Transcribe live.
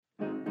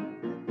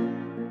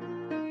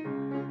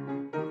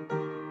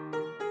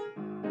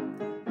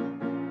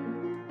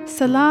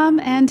Salam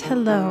and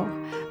hello.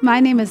 My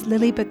name is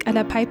Lily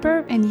Bakala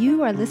Piper, and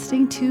you are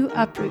listening to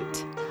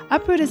Uproot.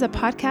 Uproot is a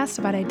podcast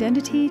about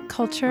identity,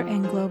 culture,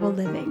 and global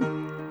living.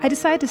 I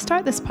decided to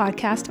start this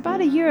podcast about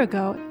a year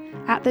ago.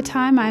 At the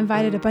time, I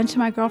invited a bunch of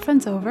my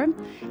girlfriends over,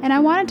 and I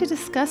wanted to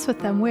discuss with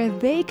them where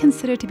they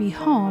consider to be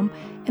home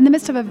in the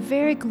midst of a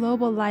very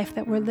global life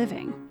that we're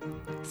living.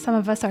 Some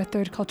of us are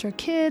third culture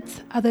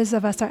kids, others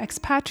of us are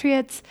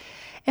expatriates,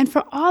 and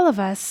for all of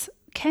us,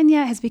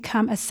 Kenya has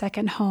become a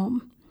second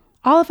home.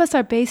 All of us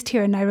are based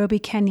here in Nairobi,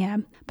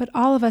 Kenya, but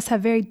all of us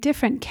have very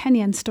different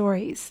Kenyan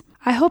stories.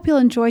 I hope you'll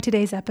enjoy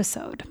today's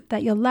episode,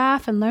 that you'll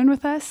laugh and learn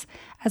with us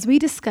as we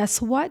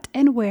discuss what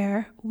and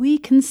where we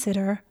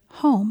consider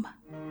home.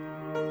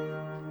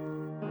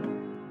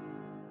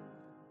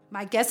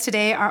 My guests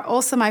today are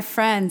also my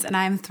friends, and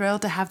I'm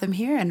thrilled to have them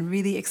here and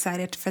really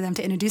excited for them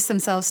to introduce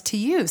themselves to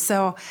you.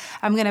 So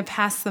I'm going to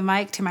pass the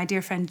mic to my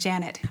dear friend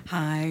Janet.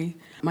 Hi,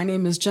 my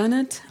name is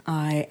Janet.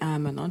 I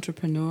am an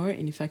entrepreneur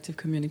in effective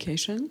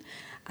communication.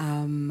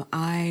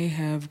 I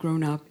have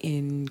grown up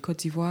in Cote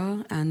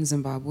d'Ivoire and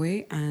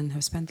Zimbabwe and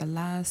have spent the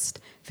last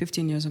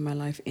 15 years of my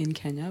life in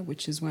Kenya,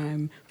 which is where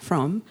I'm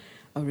from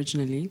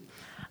originally.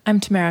 I'm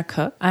Tamara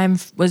Cook. I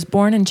was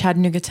born in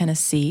Chattanooga,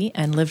 Tennessee,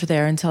 and lived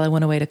there until I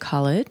went away to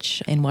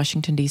college in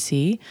Washington,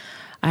 D.C.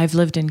 I've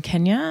lived in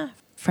Kenya,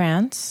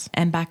 France,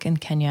 and back in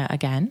Kenya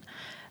again.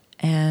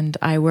 And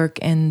I work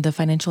in the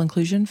financial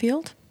inclusion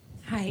field.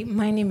 Hi,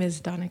 my name is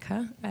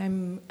Donica.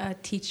 I'm a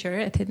teacher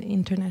at an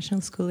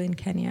international school in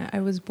Kenya. I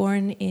was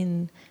born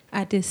in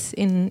Addis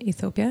in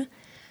Ethiopia.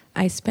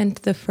 I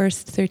spent the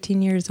first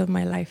 13 years of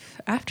my life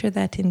after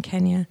that in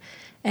Kenya,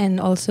 and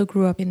also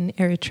grew up in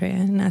Eritrea,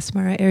 in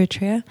Asmara,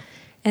 Eritrea,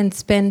 and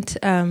spent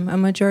a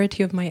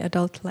majority of my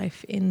adult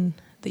life in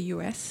the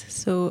US.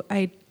 So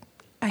I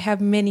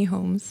have many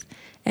homes,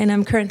 and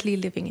I'm currently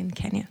living in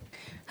Kenya.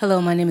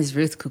 Hello, my name is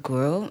Ruth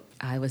Kukuro.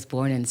 I was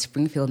born in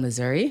Springfield,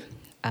 Missouri,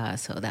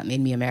 so that made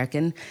me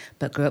American,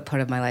 but grew up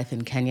part of my life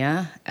in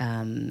Kenya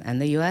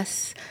and the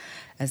US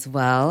as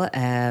well.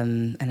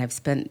 And I've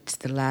spent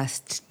the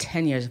last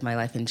 10 years of my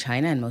life in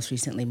China and most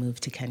recently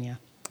moved to Kenya.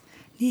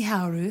 Ni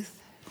hao, Ruth.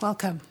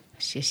 Welcome.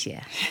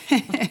 Xie.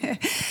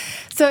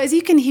 So as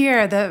you can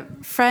hear, the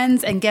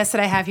friends and guests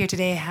that I have here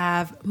today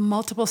have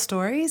multiple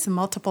stories,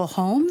 multiple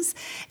homes,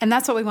 and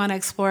that's what we want to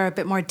explore a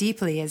bit more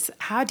deeply is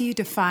how do you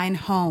define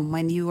home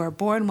when you were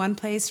born one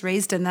place,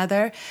 raised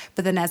another,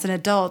 but then as an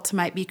adult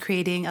might be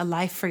creating a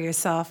life for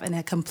yourself in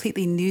a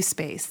completely new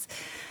space.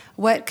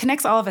 What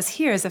connects all of us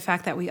here is the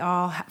fact that we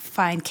all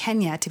find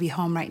Kenya to be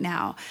home right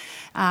now.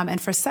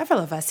 And for several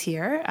of us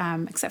here,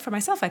 except for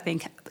myself, I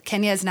think,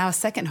 Kenya is now a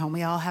second home.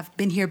 We all have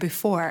been here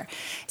before.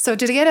 So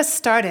to get us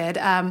started,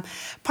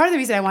 part of the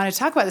reason I wanted to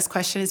talk about this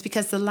question is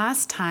because the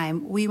last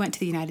time we went to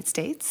the United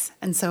States,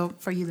 and so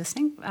for you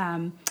listening,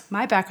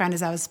 my background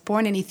is I was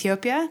born in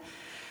Ethiopia,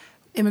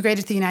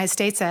 immigrated to the United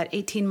States at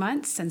 18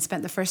 months and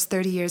spent the first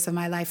 30 years of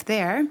my life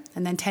there.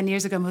 And then 10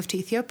 years ago moved to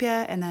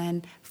Ethiopia, and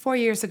then 4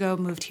 years ago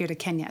moved here to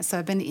Kenya. So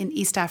I've been in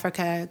East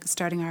Africa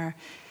starting our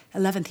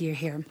 11th year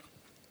here.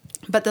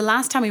 But the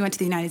last time we went to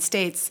the United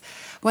States,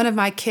 one of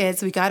my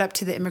kids, we got up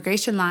to the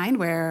immigration line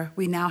where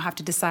we now have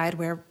to decide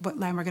what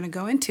line we're going to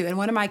go into. And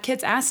one of my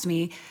kids asked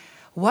me,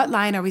 what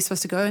line are we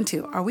supposed to go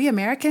into? Are we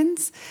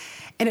Americans?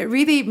 And it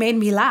really made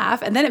me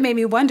laugh. And then it made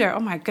me wonder,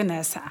 oh my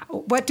goodness,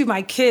 what do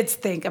my kids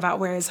think about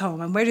where is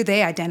home and where do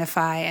they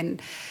identify?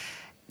 And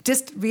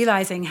just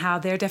realizing how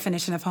their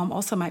definition of home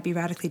also might be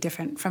radically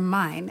different from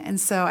mine. And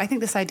so I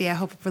think this idea, I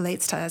hope,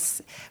 relates to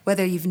us,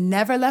 whether you've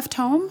never left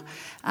home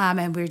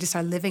and we just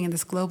are living in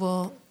this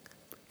global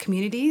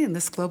community, in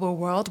this global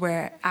world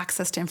where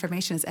access to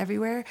information is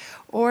everywhere,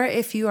 or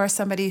if you are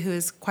somebody who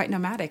is quite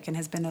nomadic and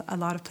has been a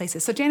lot of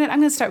places. So Janet, I'm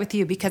going to start with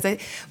you because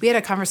we had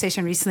a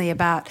conversation recently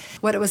about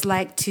what it was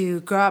like to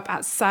grow up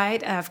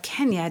outside of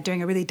Kenya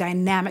during a really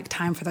dynamic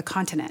time for the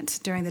continent,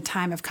 during the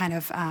time of kind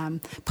of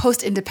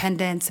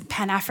post-independence.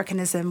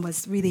 Pan-Africanism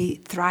was really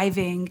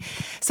thriving.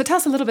 So tell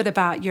us a little bit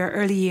about your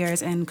early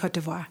years in Cote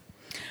d'Ivoire.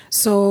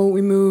 So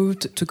we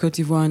moved to Cote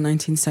d'Ivoire in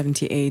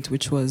 1978,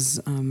 which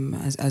was,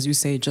 as you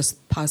say, just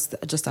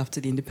after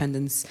the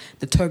independence,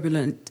 the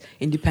turbulent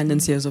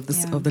independence years of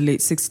the late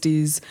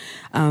 60s,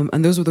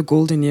 and those were the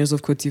golden years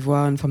of Cote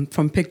d'Ivoire. And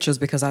from pictures,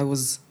 because I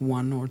was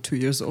 1 or 2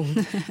 years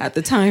old at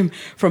the time,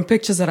 from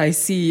pictures that I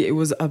see, it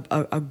was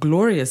a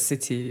glorious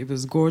city. It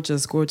was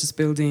gorgeous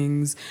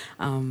buildings.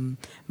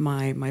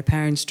 My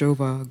parents drove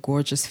a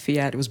gorgeous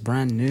Fiat. It was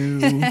brand new.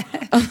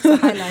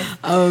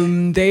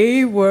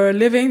 They were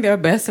living their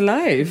best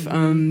life.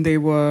 They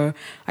were,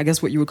 I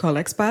guess, what you would call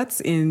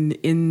expats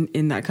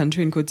in that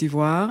country, in Cote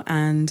d'Ivoire,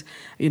 and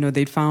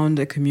they'd found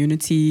a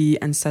community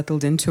and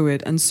settled into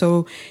it. And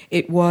so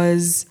it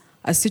was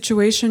a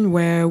situation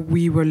where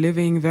we were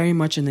living very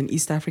much in an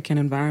East African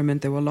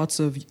environment. There were lots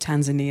of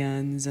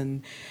Tanzanians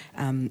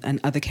and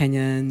other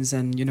Kenyans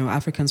and,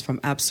 Africans from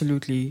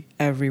absolutely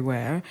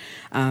everywhere,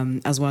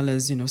 as well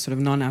as, sort of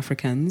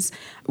non-Africans,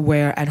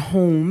 where at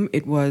home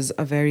it was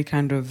a very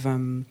kind of,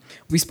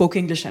 we spoke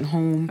English at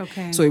home.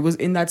 Okay. So it was,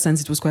 in that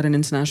sense, it was quite an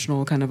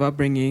international kind of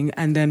upbringing.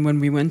 And then when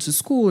we went to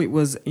school, it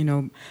was,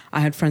 I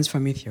had friends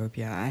from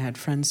Ethiopia, I had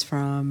friends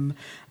from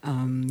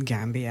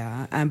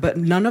Gambia, but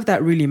none of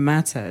that really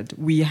mattered.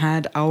 We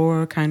had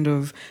our kind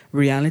of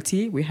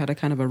reality, we had a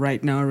kind of a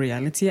right now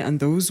reality,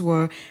 and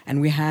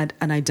we had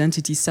an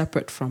identity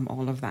separate from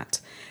all of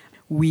that.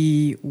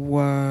 We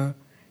were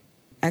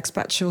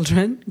expat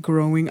children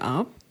growing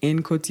up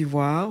in Côte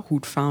d'Ivoire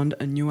who'd found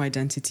a new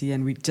identity,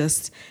 and we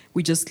just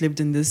lived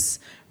in this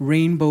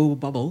rainbow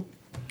bubble.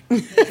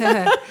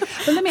 But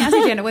let me ask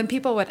you, Janet, when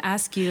people would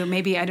ask you,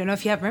 maybe, I don't know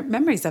if you have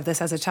memories of this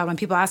as a child, when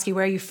people ask you,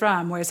 where are you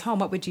from, where's home,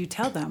 what would you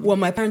tell them? Well,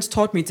 my parents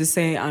taught me to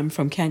say I'm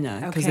from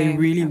Kenya because they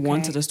really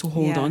wanted us to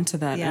hold on to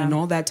that. Yeah. And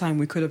all that time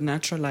we could have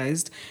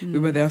naturalized. We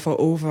were there for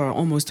over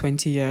almost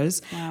 20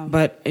 years. Wow.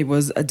 But it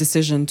was a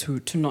decision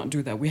to not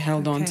do that. We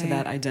held on to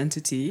that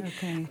identity.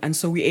 Okay. And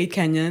so we ate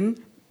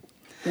Kenyan.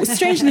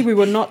 Strangely, we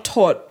were not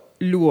taught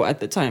Luo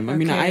at the time. I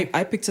mean,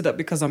 I picked it up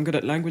because I'm good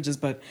at languages,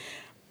 but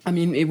I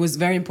mean, it was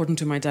very important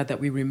to my dad that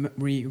we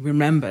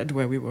remembered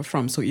where we were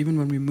from. So even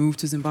when we moved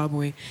to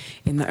Zimbabwe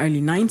in the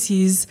early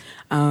 90s,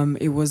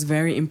 it was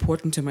very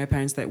important to my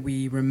parents that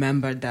we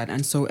remembered that.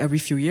 And so every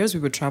few years we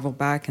would travel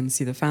back and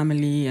see the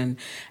family and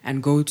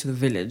go to the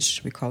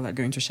village. We call that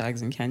going to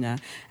shags in Kenya.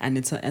 And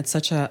it's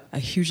such a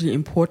hugely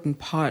important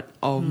part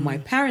of my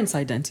parents'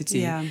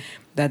 identity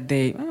that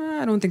they,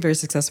 I don't think very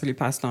successfully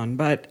passed on,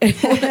 but it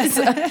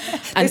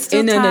was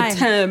in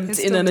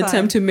an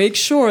attempt to make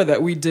sure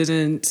that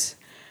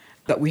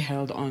we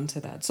held on to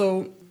that.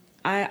 So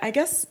I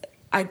guess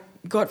I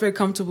got very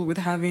comfortable with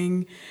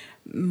having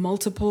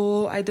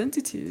multiple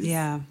identities.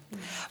 Yeah.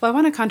 Well, I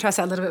want to contrast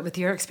that a little bit with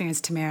your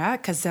experience, Tamara,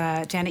 because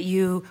Janet,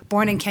 you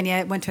born in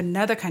Kenya, went to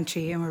another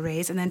country and were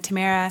raised. And then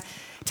Tamara,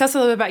 tell us a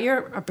little bit about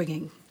your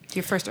upbringing,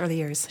 your first early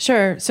years.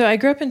 Sure. So I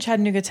grew up in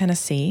Chattanooga,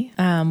 Tennessee,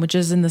 which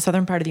is in the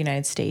southern part of the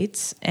United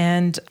States.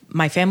 And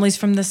my family's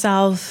from the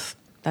South.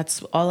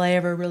 That's all I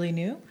ever really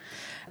knew.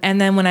 And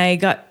then when I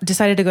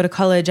decided to go to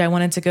college, I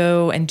wanted to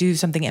go and do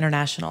something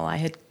international. I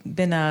had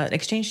been an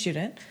exchange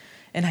student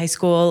in high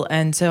school,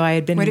 and so I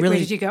had been where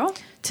did you go?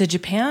 To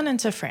Japan and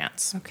to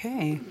France.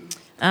 Okay.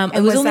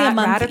 It was only that a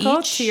month radical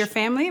each. to your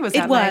family? Was it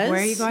that was. Like,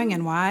 where are you going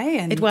and why?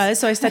 And it was.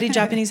 So I studied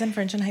Japanese and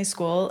French in high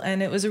school,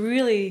 and it was a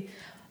really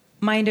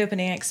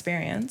mind-opening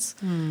experience.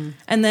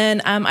 And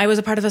then I was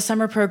a part of a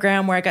summer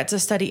program where I got to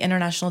study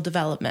international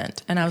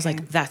development, and I was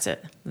like, that's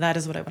it. That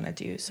is what I want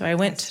to do. So I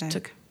went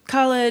to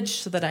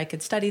college so that I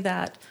could study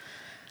that.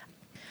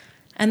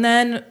 And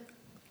then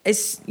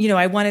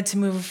I wanted to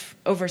move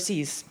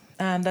overseas.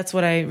 That's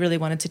what I really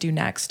wanted to do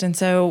next. And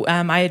so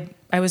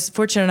I was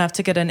fortunate enough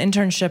to get an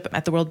internship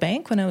at the World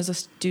Bank when I was a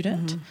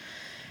student.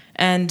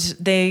 And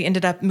they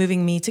ended up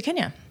moving me to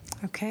Kenya.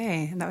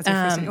 Okay. And that was your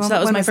first time. So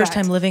that was my first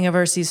time living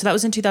overseas. So that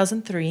was in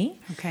 2003.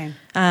 Okay.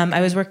 I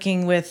was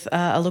working with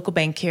a local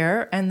bank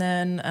here. And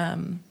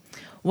then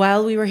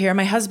while we were here,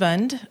 my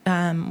husband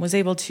was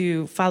able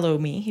to follow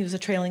me. He was a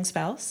trailing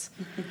spouse,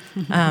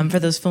 for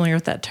those familiar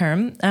with that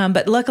term.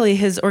 But luckily,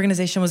 his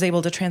organization was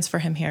able to transfer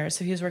him here.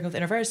 So he was working with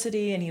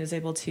InterVarsity, and he was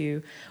able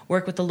to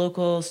work with the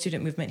local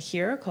student movement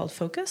here called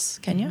Focus,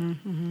 Kenya.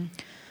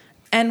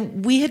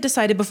 And we had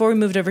decided before we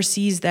moved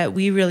overseas that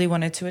we really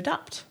wanted to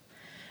adopt.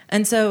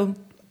 And so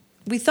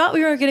we thought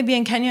we were going to be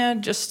in Kenya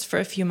just for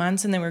a few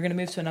months, and then we were going to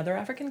move to another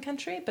African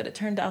country. But it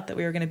turned out that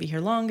we were going to be here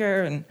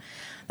longer, and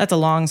that's a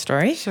long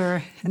story.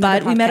 Sure.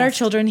 But we met our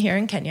children here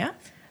in Kenya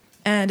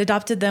and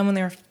adopted them when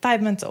they were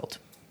 5 months old.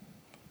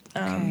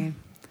 Okay.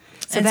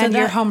 So then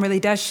your home really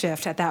does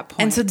shift at that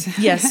point. And so,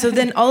 yes, so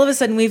then all of a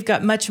sudden we've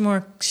got much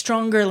more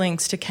stronger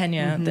links to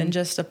Kenya than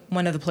just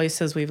one of the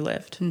places we've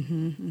lived.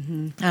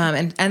 And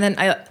then,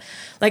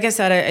 like I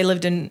said, I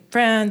lived in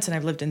France and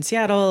I've lived in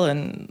Seattle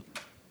and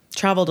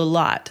traveled a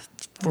lot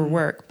for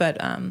work. But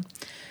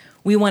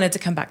we wanted to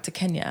come back to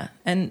Kenya.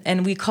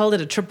 And we called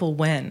it a triple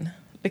win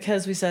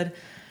because we said,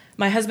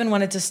 my husband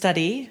wanted to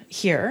study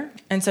here,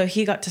 and so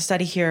he got to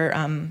study here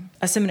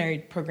a seminary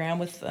program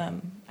with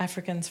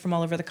Africans from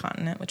all over the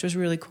continent, which was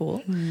really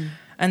cool.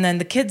 And then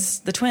the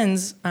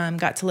twins,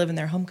 got to live in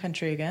their home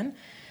country again.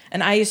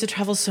 And I used to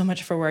travel so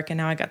much for work, and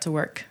now I got to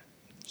work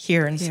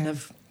here instead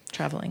of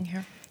traveling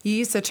here. You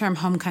use the term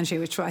home country,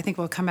 which I think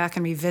we'll come back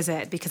and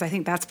revisit, because I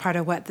think that's part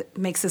of what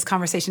makes this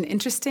conversation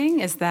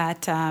interesting is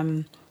that...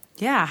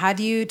 how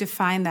do you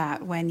define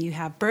that when you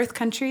have birth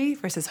country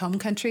versus home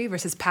country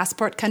versus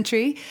passport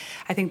country?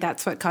 I think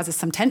that's what causes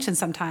some tension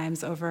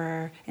sometimes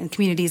in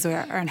communities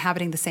that are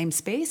inhabiting the same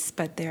space,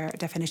 but their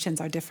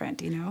definitions are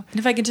different, And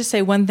if I could just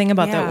say one thing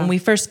about that. When we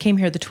first came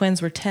here, the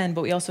twins were 10,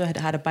 but we also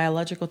had a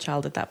biological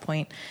child at that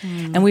point.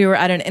 And we were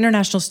at an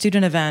international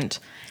student event,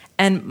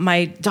 and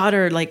my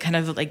daughter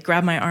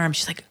grabbed my arm.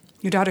 She's like...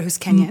 Your daughter who's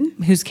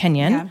Kenyan? Who's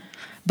Kenyan. Yeah.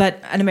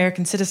 But an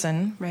American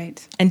citizen, right?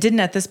 And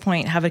didn't at this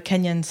point have a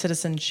Kenyan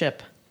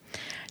citizenship.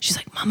 she's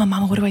like,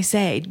 Mama, what do I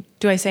say?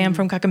 Do I say I'm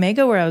from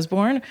Kakamega, where I was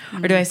born?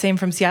 Or do I say I'm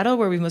from Seattle,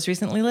 where we most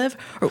recently live?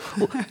 Or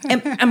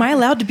am I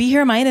allowed to be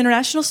here? Am I an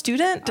international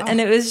student?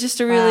 And it was just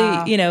a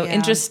really,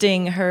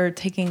 interesting, her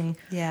taking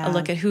a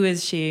look at who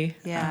is she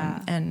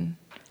and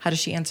how does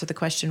she answer the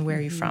question, where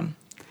are you from?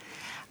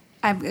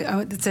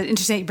 It's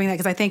interesting that you bring that,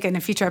 because I think in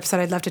a future episode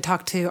I'd love to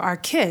talk to our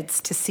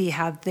kids to see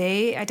how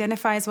they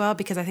identify as well,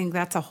 because I think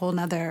that's a whole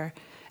nother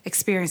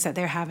experience that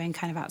they're having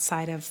kind of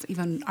outside of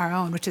even our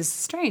own, which is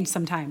strange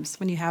sometimes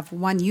when you have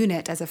one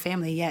unit as a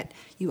family, yet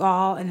you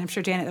all, and I'm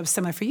sure Janet, that was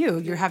similar for you,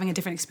 you're having a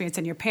different experience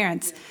than your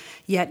parents,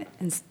 yet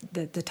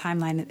the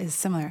timeline is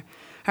similar.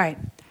 All right,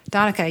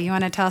 Donica, you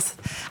want to tell us?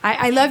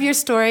 I love your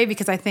story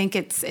because I think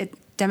it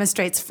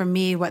demonstrates for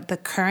me what the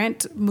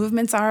current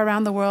movements are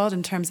around the world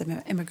in terms of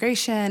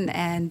immigration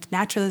and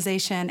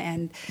naturalization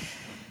and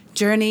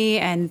journey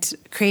and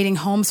creating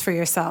homes for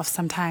yourself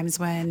sometimes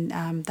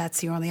when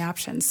that's your only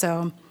option.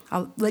 So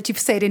I'll let you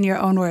say it in your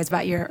own words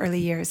about your early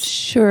years.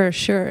 Sure.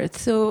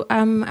 So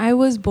I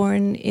was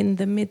born in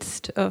the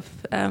midst of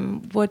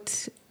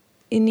what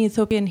in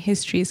Ethiopian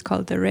history is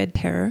called the Red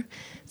Terror.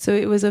 So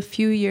it was a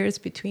few years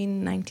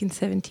between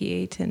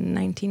 1978 and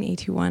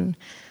 1981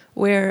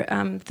 where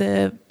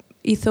the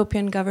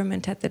Ethiopian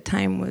government at the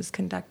time was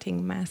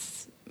conducting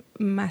mass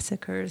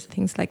massacres,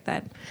 things like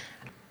that.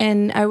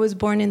 And I was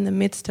born in the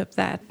midst of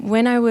that.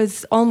 When I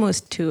was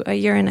almost 2, a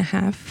year and a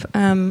half,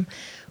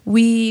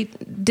 we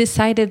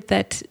decided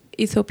that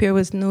Ethiopia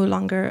was no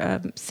longer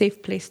a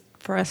safe place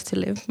for us to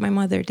live. My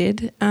mother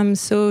did.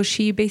 So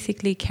she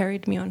basically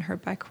carried me on her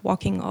back,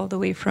 walking all the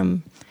way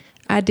from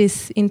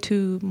Addis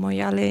into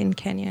Moyale in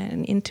Kenya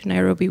and into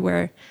Nairobi,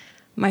 where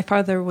my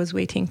father was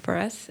waiting for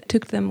us. It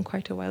took them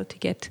quite a while to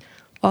get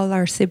all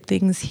our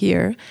siblings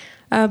here.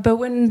 But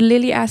when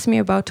Lily asked me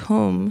about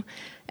home,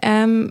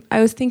 I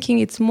was thinking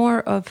it's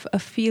more of a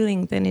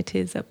feeling than it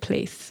is a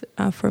place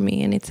for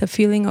me. And it's a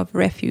feeling of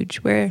refuge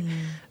where,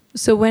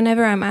 so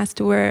whenever I'm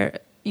asked where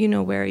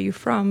are you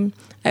from?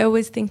 I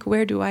always think,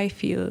 where do I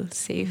feel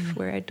safe?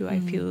 Where do I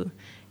feel?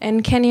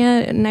 And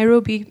Kenya,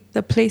 Nairobi,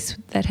 the place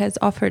that has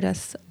offered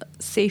us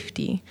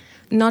safety,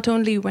 not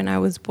only when I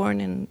was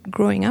born and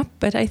growing up,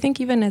 but I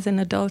think even as an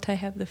adult, I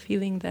have the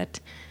feeling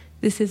that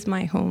this is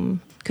my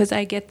home, because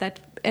I get that.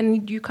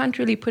 And you can't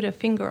really put a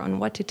finger on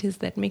what it is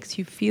that makes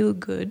you feel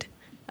good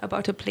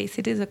about a place.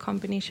 It is a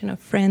combination of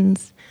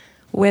friends,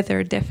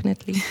 weather,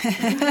 definitely.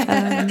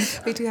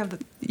 We do have the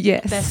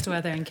best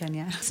weather in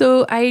Kenya.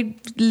 So I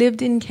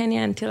lived in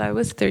Kenya until I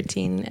was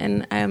 13,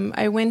 and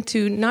I went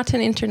to not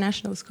an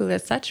international school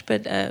as such,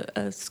 but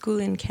a school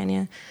in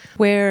Kenya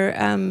where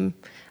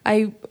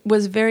I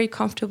was very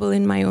comfortable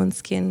in my own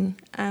skin.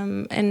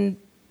 And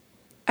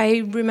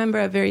I remember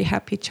a very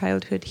happy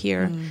childhood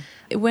here.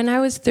 When I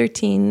was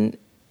 13,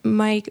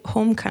 my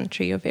home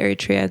country of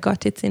Eritrea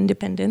got its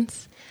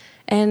independence,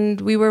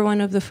 and we were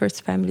one of the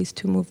first families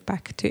to move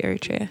back to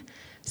Eritrea.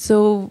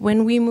 So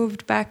when we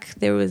moved back,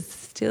 there was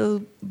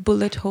still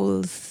bullet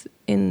holes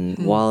in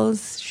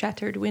walls,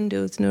 shattered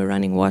windows, no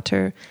running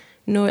water,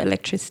 no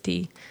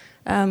electricity.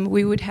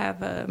 We would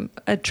have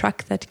a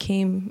truck that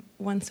came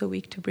once a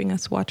week to bring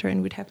us water,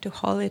 and we'd have to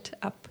haul it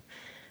up,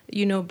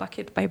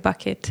 bucket by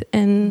bucket.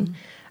 And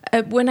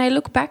when I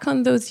look back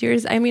on those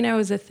years, I mean, I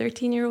was a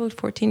 13-year-old,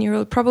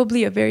 14-year-old,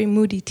 probably a very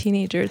moody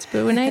teenager.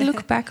 But when I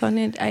look back on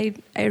it, I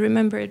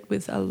remember it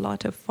with a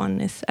lot of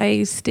fondness.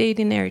 I stayed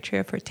in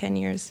Eritrea for 10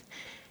 years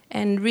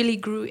and really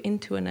grew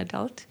into an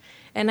adult.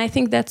 And I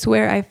think that's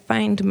where I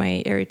find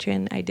my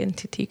Eritrean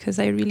identity, because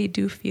I really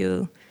do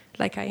feel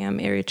like I am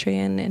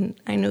Eritrean and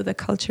I know the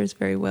cultures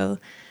very well.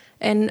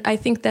 And I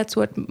think that's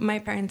what my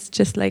parents,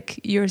 just like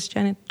yours,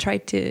 Janet,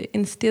 tried to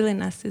instill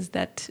in us, is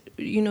that,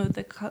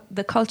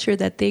 the culture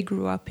that they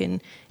grew up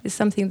in is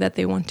something that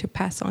they want to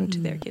pass on to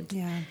their kids.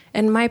 Yeah.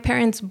 And my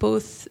parents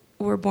both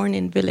were born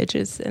in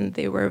villages, and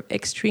they were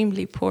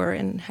extremely poor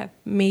and have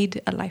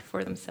made a life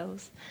for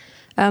themselves.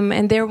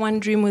 And their one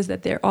dream was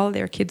that all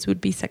their kids would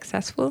be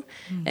successful.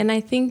 And I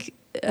think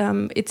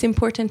it's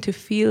important to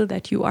feel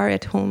that you are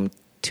at home,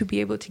 to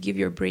be able to give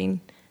your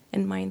brain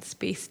and mind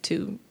space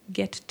to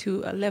get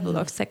to a level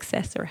of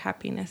success or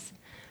happiness.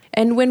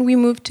 And when we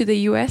moved to the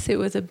US, it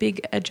was a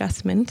big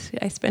adjustment.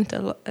 I spent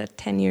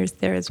 10 years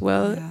there as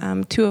well.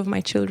 Yeah. 2 of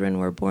my children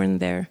were born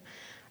there.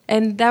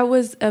 And that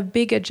was a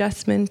big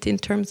adjustment in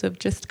terms of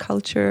just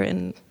culture.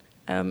 And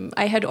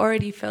I had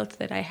already felt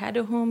that I had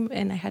a home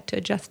and I had to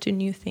adjust to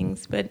new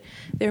things. But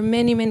there are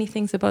many, many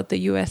things about the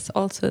US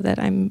also that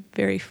I'm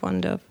very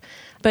fond of.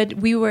 But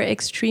we were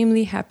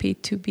extremely happy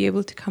to be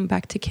able to come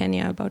back to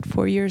Kenya about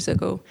 4 years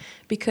ago,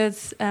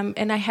 because,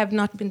 and I have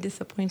not been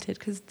disappointed,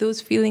 because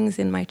those feelings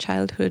in my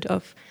childhood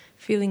of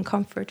feeling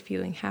comfort,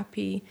 feeling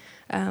happy,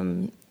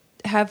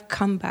 have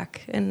come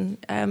back. And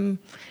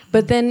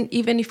but then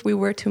even if we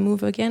were to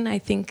move again, I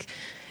think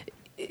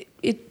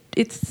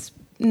it's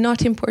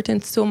not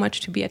important so much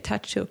to be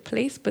attached to a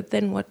place, but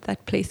then what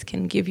that place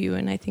can give you.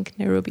 And I think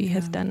Nairobi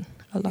has done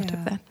a lot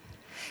of that.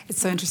 It's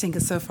so interesting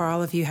because so far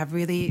all of you have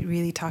really,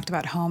 really talked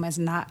about home as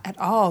not at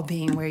all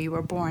being where you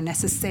were born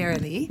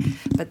necessarily,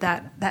 but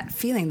that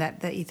feeling that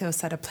the ethos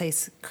that a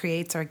place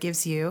creates or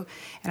gives you.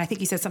 And I think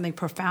you said something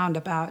profound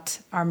about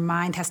our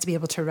mind has to be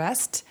able to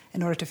rest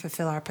in order to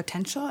fulfill our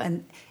potential.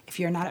 And if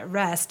you're not at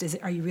rest,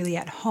 are you really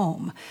at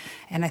home?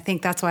 And I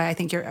think that's why I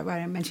think when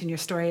I mentioned your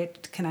story,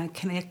 kind of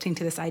connecting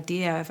to this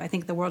idea of, I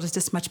think the world is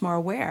just much more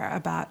aware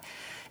about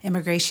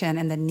immigration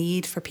and the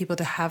need for people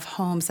to have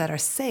homes that are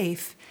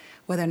safe,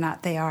 whether or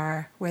not they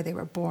are where they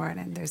were born.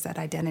 And there's that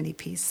identity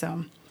piece.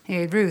 So,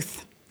 hey,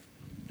 Ruth,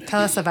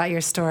 tell us about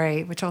your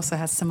story, which also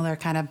has similar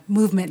kind of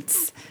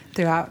movements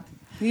throughout.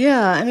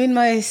 Yeah, I mean,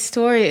 my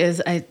story is,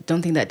 I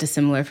don't think that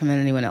dissimilar from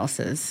anyone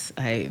else's.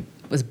 I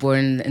was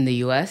born in the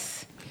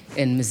U.S.,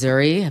 in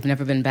Missouri. I've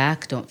never been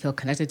back. Don't feel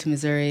connected to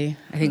Missouri.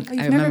 I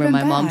remember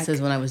my mom says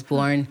when I was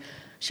born,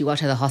 she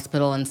walked out of the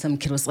hospital and some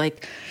kid was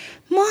like,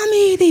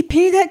 "Mommy, they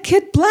painted that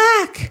kid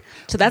black."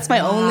 So that's my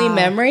only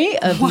memory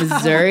of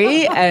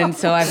Missouri. And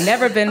so I've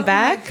never been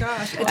back. Oh my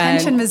gosh.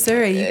 Attention,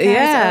 Missouri. You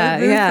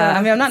guys yeah.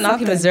 I mean, I'm not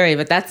knocking Missouri,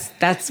 but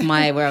that's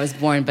where I was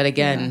born. But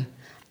again,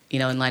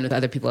 in line with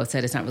other people have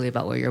said, it's not really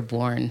about where you're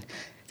born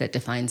that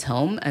defines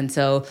home. And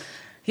so,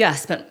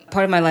 spent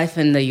part of my life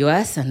in the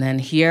U.S. and then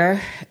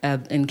here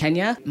in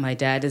Kenya. My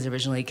dad is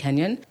originally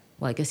Kenyan.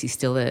 Well, I guess he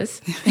still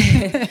is.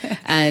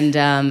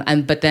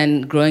 But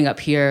then growing up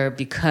here,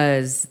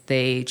 because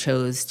they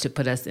chose to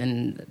put us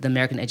in the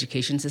American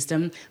education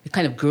system, we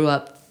kind of grew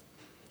up,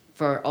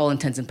 for all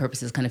intents and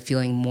purposes, kind of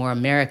feeling more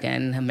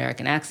American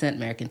accent,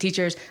 American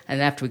teachers.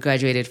 And after we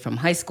graduated from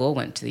high school,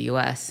 went to the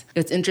U.S.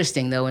 It's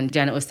interesting, though, when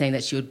Janet was saying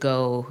that she would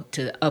go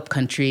to the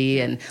upcountry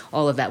and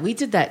all of that. We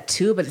did that,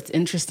 too, but it's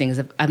interesting.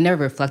 I've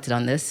never reflected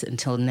on this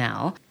until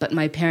now. But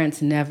my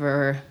parents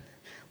never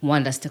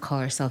wanted us to call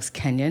ourselves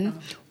Kenyan,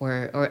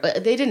 or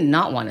they did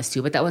not want us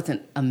to, but that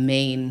wasn't a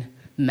main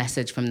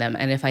message from them.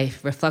 And if I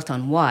reflect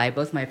on why,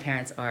 both my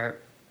parents are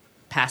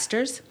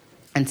pastors.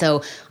 And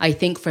so I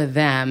think for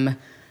them,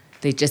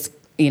 they just,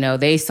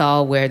 they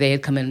saw where they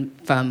had come in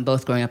from,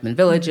 both growing up in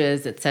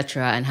villages, et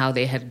cetera, and how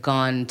they had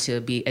gone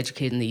to be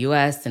educated in the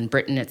U.S. and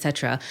Britain, et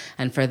cetera.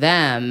 And for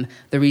them,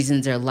 the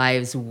reasons their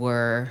lives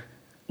were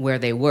where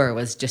they were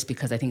was just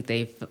because I think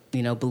they,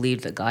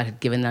 believed that God had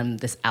given them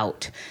this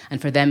out.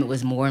 And for them, it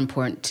was more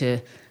important to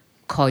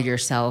call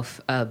yourself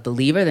a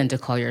believer than to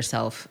call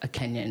yourself a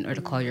Kenyan or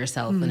to call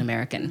yourself an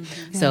American.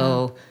 Yeah.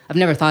 So I've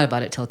never thought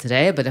about it till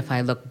today, but if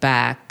I look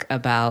back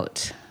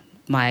about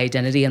my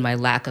identity and my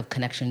lack of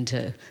connection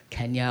to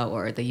Kenya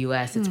or the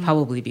U.S., it's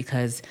probably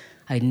because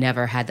I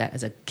never had that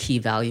as a key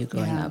value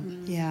growing up.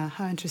 Yeah,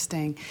 how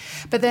interesting.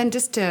 But then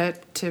just to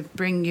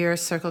bring your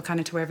circle kind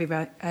of to where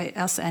everybody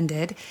else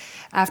ended,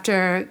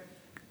 after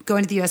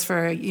going to the U.S.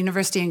 for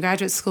university and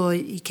graduate school,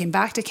 you came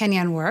back to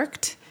Kenya and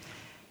worked.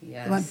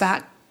 Yes. Went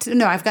back to,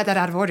 no, I've got that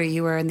out of order.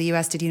 You were in the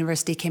U.S., did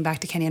university, came back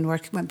to Kenya and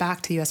worked, went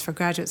back to the U.S. for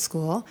graduate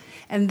school.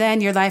 And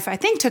then your life, I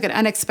think, took an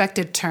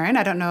unexpected turn.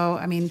 I don't know.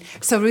 I mean,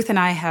 so Ruth and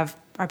I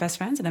are best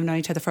friends and have known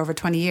each other for over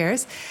 20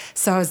 years.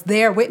 So I was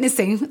there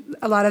witnessing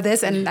a lot of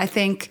this. And I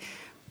think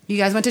you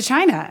guys went to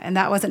China, and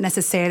that wasn't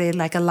necessarily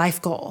like a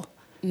life goal.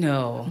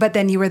 No. But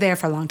then you were there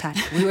for a long time.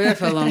 We were there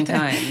for a long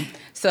time.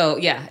 So,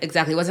 yeah,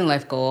 exactly. It wasn't a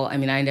life goal. I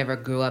mean, I never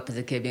grew up as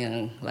a kid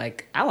being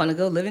like, I want to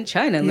go live in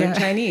China and learn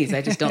Chinese.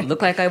 I just don't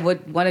look like I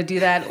would want to do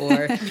that,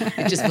 or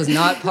it just was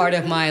not part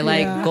of my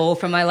goal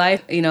for my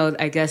life.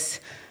 I guess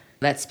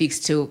that speaks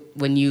to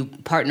when you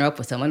partner up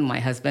with someone, my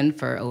husband,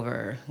 for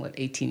over,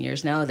 18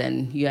 years now,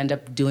 then you end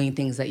up doing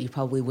things that you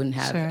probably wouldn't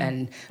have. Sure.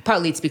 And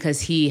partly it's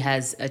because he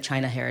has a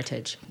China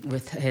heritage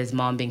with his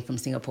mom being from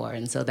Singapore.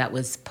 And so that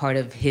was part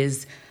of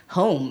his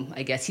home,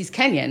 I guess. He's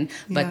Kenyan,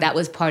 but that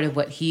was part of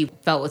what he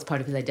felt was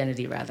part of his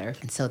identity, rather.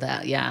 And so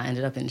that, I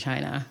ended up in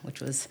China, which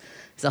was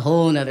a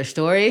whole nother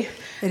story.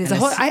 It is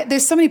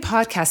there's so many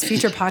podcasts,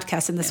 future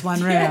podcasts in this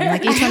one room.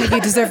 Like each one of you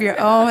deserve your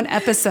own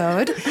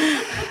episode.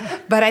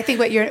 But I think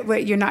what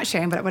you're not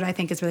sharing, but what I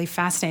think is really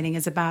fascinating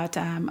is about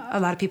a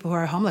lot of people who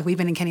are home. Like we've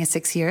been in Kenya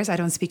 6 years. I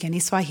don't speak any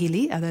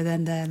Swahili other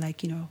than the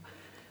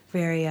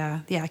very,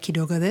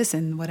 kidogo this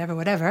and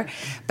whatever.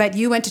 But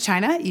you went to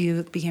China,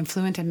 you became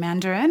fluent in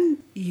Mandarin,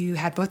 you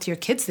had both your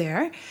kids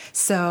there.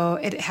 So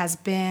it has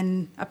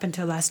been, up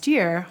until last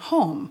year,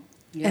 home.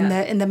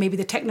 Yeah. In the maybe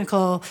the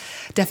technical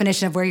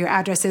definition of where your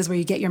address is, where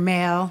you get your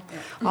mail,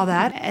 all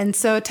that. And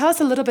so tell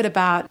us a little bit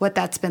about what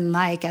that's been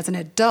like as an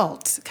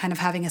adult, kind of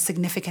having a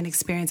significant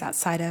experience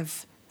outside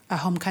of a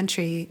home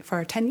country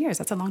for 10 years.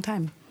 That's a long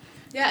time.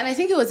 Yeah, and I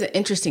think it was an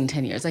interesting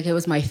 10 years. Like, it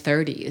was my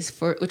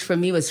 30s, which for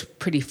me was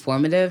pretty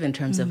formative in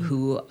terms of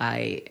who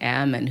I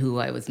am and who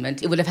I was meant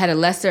to. It would have had a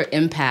lesser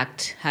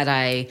impact had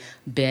I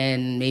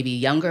been maybe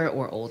younger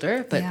or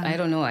older, but I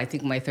don't know. I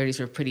think my 30s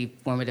were a pretty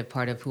formative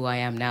part of who I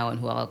am now and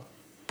who I'll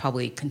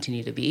probably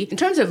continue to be. In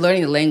terms of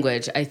learning the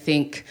language, I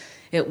think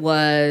it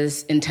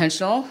was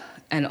intentional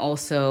and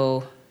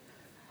also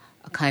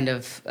a kind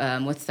of,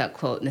 what's that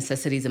quote?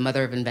 Necessity is the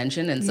mother of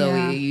invention. And so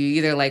Yeah. you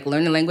either like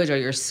learn the language or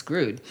you're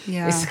screwed,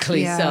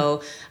 basically. Yeah.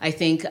 So I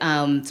think,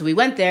 so we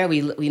went there,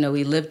 we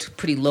lived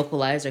pretty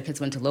localized. Our kids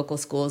went to local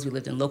schools. We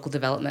lived in local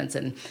developments.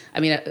 And I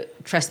mean,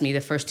 trust me,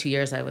 the first 2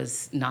 years I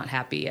was not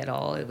happy at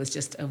all. It was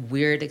just a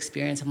weird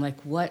experience. I'm like,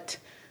 what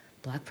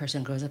Black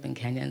person grows up in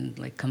Kenya and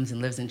like comes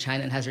and lives in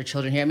China and has her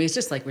children here? I mean, it's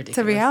just like ridiculous.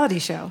 It's a reality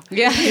show.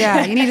 Yeah.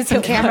 Yeah, you needed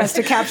some cameras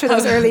to capture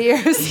those early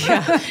years.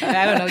 Yeah,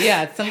 I don't know.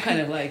 Yeah, it's some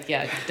kind of like,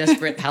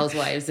 desperate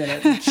housewives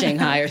in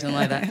Shanghai or something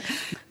like that.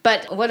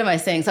 But what am I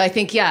saying? So I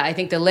think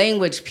the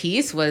language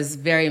piece was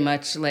very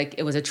much like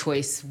it was a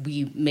choice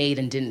we made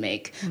and didn't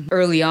make. Mm-hmm.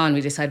 Early on, we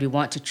decided we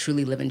want to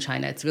truly live in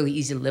China. It's really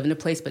easy to live in a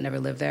place but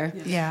never live there.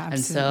 Yeah,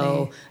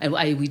 absolutely. And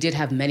so we did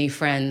have many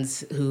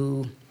friends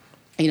who,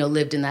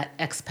 lived in that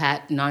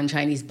expat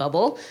non-Chinese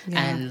bubble,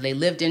 and they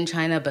lived in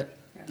China, but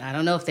I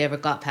don't know if they ever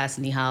got past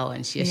ni hao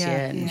and xie xie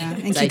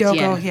and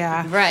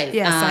Kidogo, Right.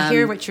 Yes, I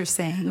hear what you're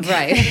saying.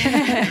 Right.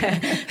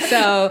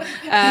 So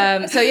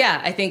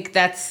I think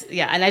that's,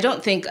 and I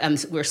don't think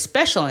we're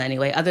special in any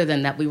way other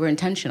than that we were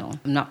intentional.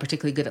 I'm not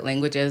particularly good at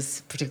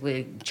languages,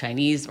 particularly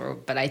Chinese,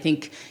 but I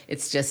think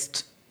it's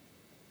just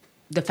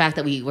the fact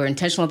that we were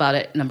intentional about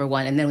it, number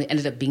one, and then we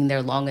ended up being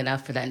there long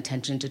enough for that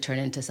intention to turn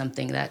into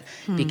something that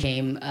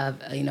became,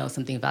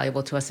 something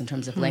valuable to us in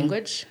terms of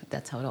language.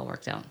 That's how it all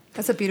worked out.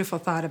 That's a beautiful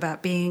thought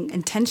about being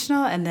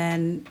intentional and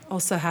then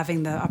also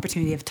having the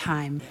opportunity of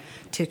time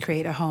to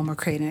create a home or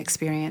create an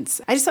experience.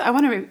 I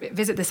want to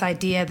revisit this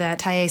idea that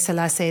Taye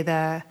Selassie,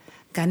 the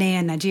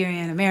Ghanaian,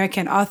 Nigerian,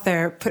 American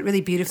author, put really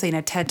beautifully in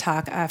a TED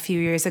Talk a few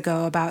years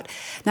ago about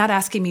not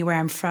asking me where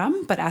I'm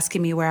from, but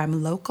asking me where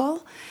I'm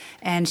local.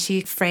 And she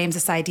frames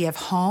this idea of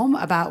home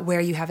about where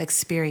you have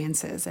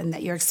experiences and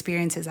that your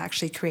experiences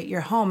actually create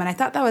your home. And I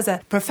thought that was a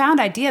profound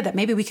idea that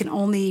maybe we can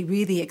only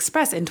really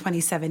express in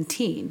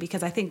 2017,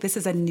 because I think this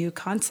is a new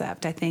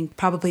concept. I think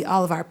probably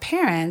all of our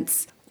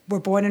parents were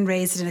born and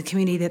raised in a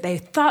community that they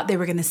thought they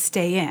were going to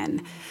stay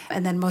in.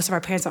 And then most of our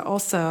parents are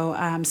also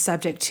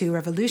subject to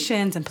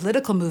revolutions and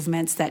political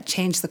movements that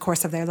changed the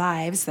course of their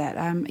lives. That,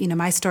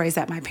 my story is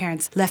that my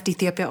parents left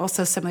Ethiopia,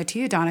 also similar to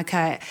you,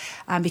 Donica,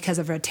 because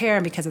of terror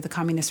and because of the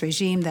communist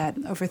regime that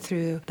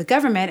overthrew the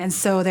government. And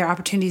so their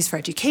opportunities for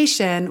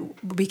education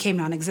became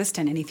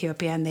non-existent in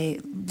Ethiopia, and they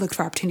looked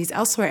for opportunities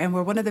elsewhere. And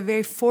we're one of the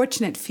very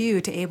fortunate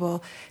few to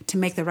able to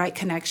make the right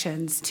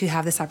connections to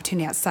have this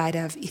opportunity outside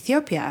of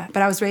Ethiopia.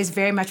 But I was raised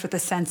very much with a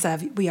sense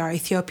of we are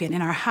Ethiopian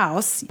in our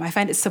house. I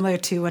find it similar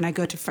to when I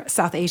go to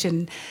South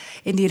Asian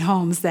Indian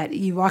homes that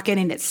you walk in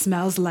and it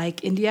smells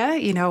like India.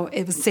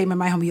 It was the same in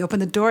my home. You open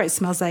the door, it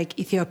smells like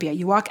Ethiopia.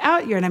 You walk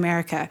out, you're in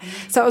America.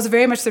 So it was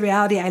very much the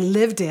reality I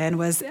lived in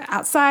was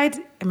outside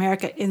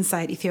America,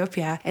 inside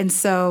Ethiopia. And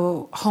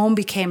so home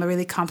became a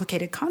really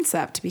complicated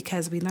concept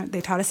because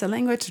they taught us the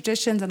language,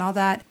 traditions, and all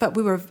that. But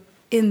we were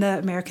in the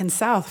American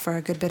South for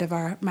a good bit of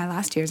my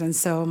last years. And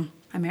so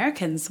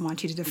Americans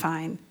want you to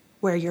define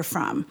where you're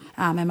from.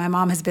 And my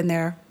mom has been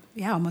there,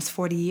 almost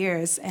 40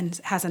 years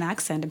and has an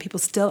accent. And people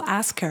still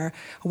ask her,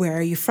 where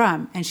are you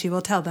from? And she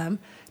will tell them,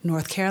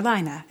 North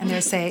Carolina. And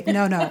they'll say,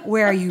 no,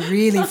 where are you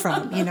really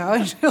from?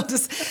 And she'll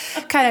just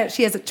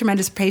she has a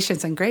tremendous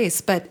patience and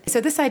grace. But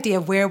so this idea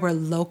of where we're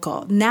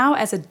local, now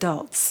as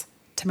adults,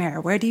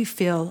 Tamara, where do you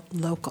feel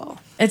local?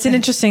 It's an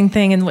interesting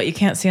thing, and what you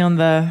can't see on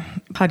the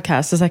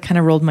podcast is I kind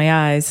of rolled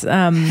my eyes.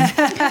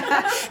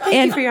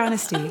 Thank you for your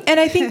honesty. And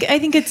I think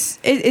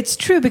it's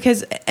true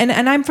because, and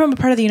I'm from a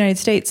part of the United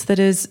States that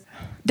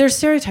there's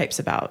stereotypes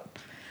about.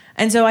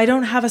 And so I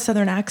don't have a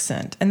Southern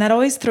accent, and that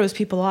always throws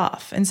people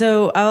off. And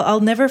so I'll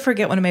never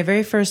forget one of my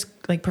very first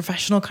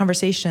professional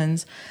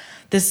conversations.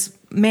 This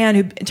man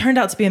who turned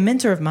out to be a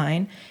mentor of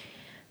mine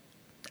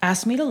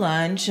asked me to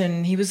lunch,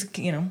 and he was,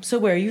 so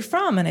where are you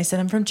from? And I said,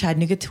 I'm from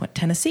Chattanooga,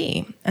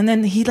 Tennessee. And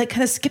then he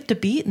kind of skipped a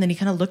beat, and then he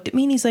kind of looked at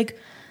me, and he's like,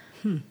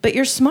 but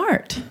you're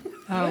smart.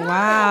 Oh,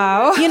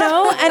 wow.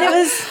 And it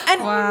was,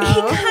 and wow.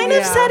 he kind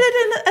of said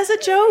it as a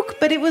joke,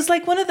 but it was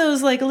one of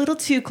those a little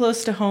too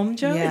close to home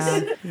jokes.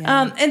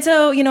 Yeah. And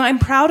so, I'm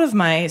proud of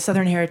my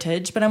Southern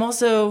heritage, but I'm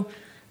also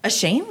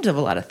ashamed of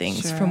a lot of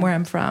things from where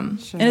I'm from.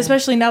 Sure. And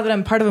especially now that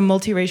I'm part of a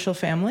multiracial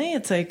family,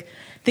 it's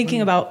thinking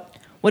about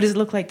what does it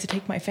look like to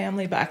take my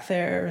family back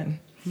there?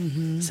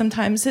 And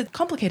sometimes it's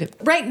complicated.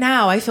 Right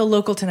now, I feel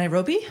local to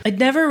Nairobi. I'd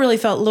never really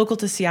felt local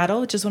to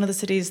Seattle, which is one of the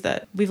cities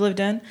that we've lived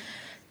in.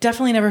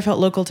 Definitely never felt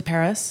local to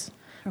Paris.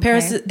 Okay.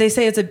 Paris, they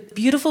say it's a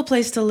beautiful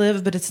place to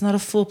live, but it's not a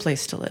full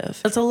place to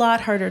live. It's a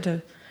lot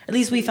harder at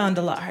least we found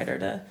a lot harder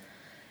to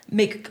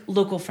make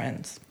local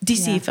friends.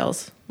 DC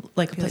feels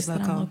like a place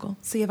that I'm local.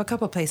 So you have a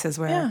couple places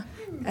where,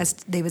 as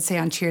they would say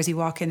on Cheers, you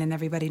walk in and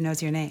everybody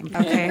knows your name.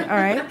 Okay, all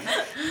right.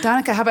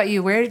 Donica, how about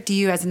you? Where do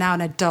you, as now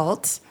an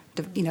adult,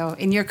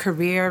 in your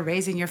career,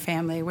 raising your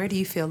family, where do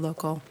you feel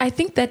local? I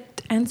think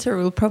that answer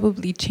will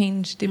probably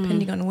change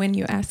depending on when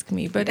you ask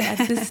me. But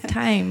at this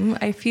time,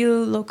 I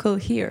feel local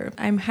here.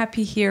 I'm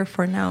happy here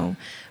for now.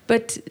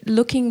 But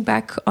looking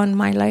back on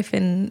my life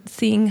and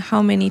seeing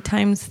how many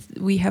times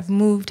we have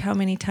moved, how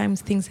many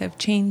times things have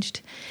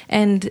changed,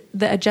 and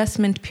the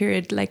adjustment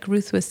period, like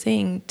Ruth was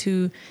saying,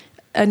 to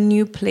a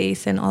new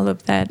place and all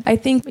of that, I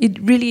think it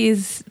really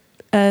is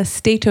a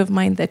state of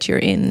mind that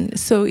you're in.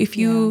 So if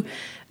you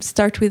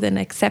start with an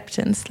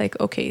acceptance, like,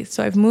 okay,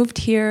 so I've moved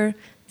here,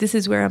 this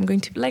is where I'm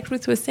going to, like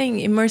Ruth was saying,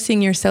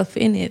 immersing yourself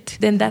in it,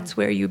 then that's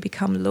where you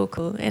become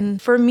local.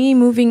 And for me,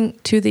 moving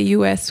to the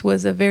US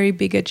was a very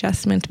big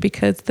adjustment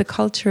because the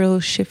cultural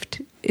shift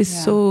is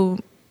so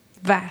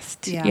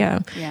vast.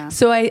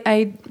 So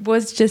I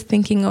was just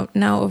thinking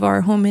of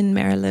our home in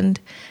Maryland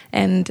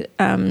and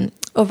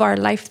of our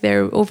life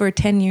there over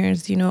 10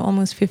 years,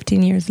 almost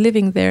 15 years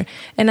living there.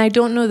 And I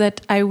don't know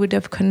that I would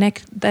have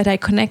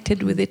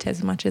connected with it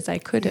as much as I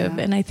could have.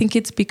 And I think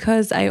it's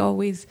because I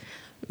always,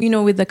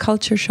 with the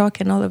culture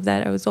shock and all of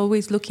that, I was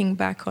always looking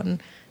back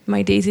on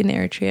my days in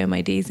Eritrea,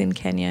 my days in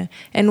Kenya,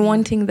 and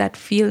wanting that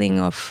feeling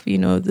of,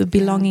 the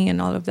belonging and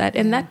all of that.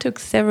 And that took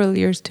several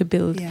years to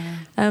build.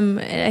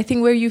 I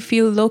think where you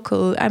feel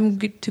local, I'm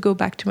good to go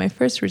back to my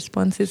first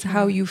response, is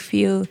how you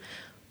feel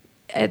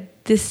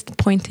at this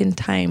point in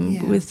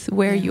time with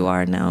where you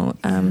are now.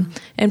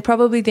 And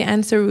probably the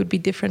answer would be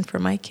different for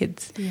my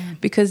kids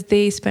because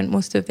they spent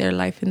most of their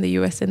life in the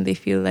US and they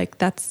feel like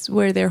that's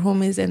where their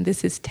home is and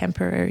this is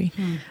temporary.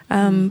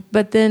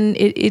 But then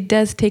it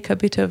does take a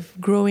bit of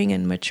growing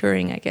and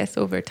maturing, I guess,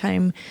 over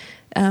time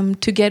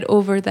to get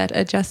over that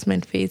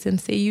adjustment phase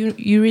and say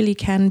you really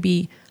can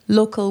be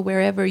local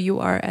wherever you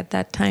are at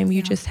that time.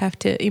 You just have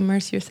to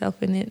immerse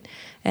yourself in it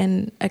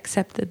and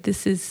accept that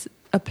this is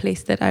a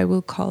place that I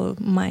will call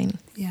mine.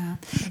 Yeah.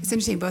 It's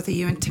interesting, both of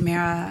you and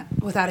Tamara,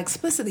 without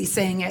explicitly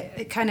saying it,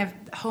 it kind of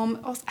home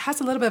has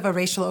a little bit of a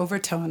racial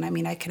overtone. I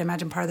mean, I can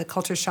imagine part of the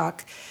culture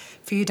shock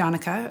for you,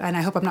 Donica, and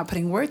I hope I'm not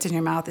putting words in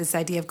your mouth, is the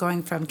idea of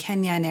going from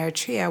Kenya and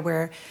Eritrea,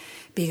 where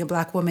being a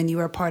Black woman, you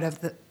were part of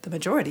the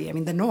majority, I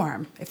mean, the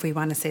norm, if we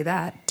want to say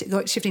that,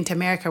 shifting to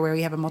America, where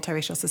we have a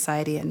multiracial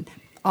society and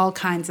all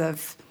kinds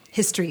of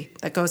history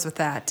that goes with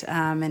that.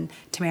 And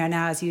Tamara,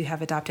 now as you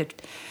have adopted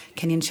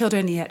Kenyan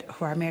children, yet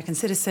who are American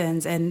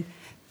citizens, and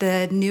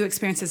the new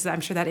experiences that I'm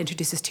sure that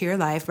introduces to your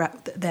life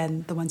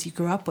than the ones you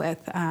grew up with.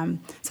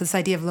 So this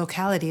idea of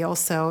locality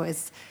also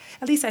is,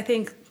 at least I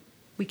think,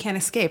 we can't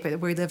escape it.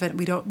 We're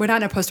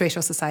not in a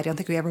post-racial society. I don't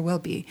think we ever will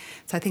be.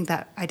 So I think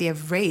that idea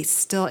of race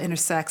still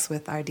intersects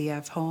with our idea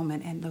of home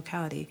and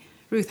locality.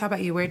 Ruth, how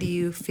about you? Where do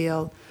you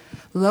feel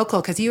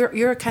local? Because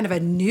you're kind of a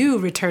new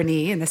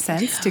returnee in a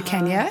sense to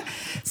Kenya,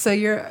 so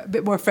you're a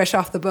bit more fresh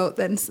off the boat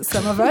than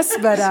some of us.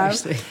 But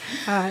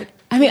I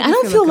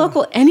don't feel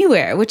local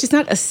anywhere, which is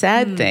not a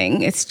sad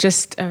thing. It's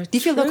just do you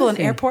feel local in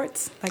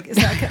airports? Like, is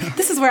that,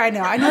 this is where I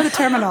know the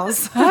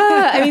terminals.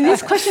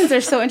 These questions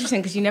are so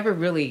interesting because you never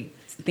really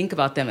think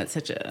about them at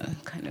such a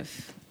kind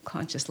of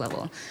conscious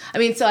level.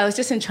 So I was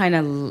just in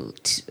China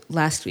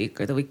last week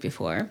or the week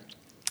before,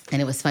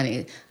 and it was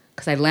funny.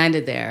 Because I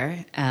landed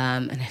there,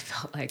 and I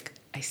felt like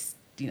I,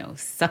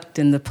 sucked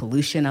in the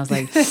pollution. I was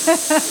like,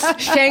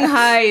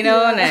 Shanghai,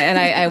 and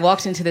I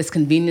walked into this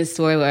convenience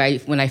store where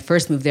when I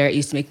first moved there, it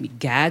used to make me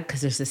gag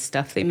because there's this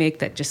stuff they make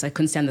that just I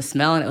couldn't stand the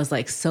smell, and it was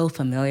like so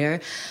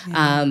familiar.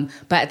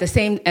 But at the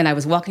same, and I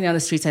was walking down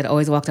the streets I'd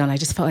always walk down. I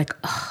just felt like,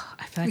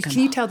 Can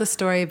you tell the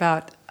story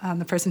about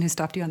the person who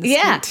stopped you on the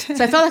street? Yeah,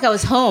 so I felt like I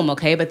was home,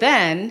 okay, but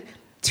then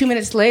 2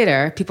 minutes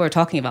later, people are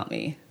talking about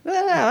me.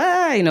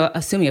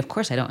 Assuming, of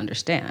course, I don't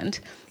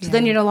understand. So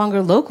then you're no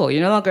longer local.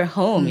 You're no longer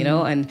home,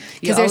 and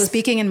because they're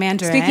speaking in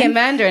Mandarin.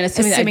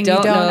 Assuming I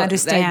don't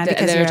understand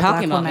because they're you're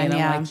talking a Black about woman, me.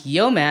 And I'm like,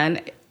 yo,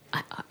 man,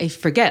 I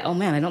forget. Oh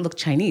man, I don't look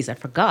Chinese. I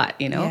forgot.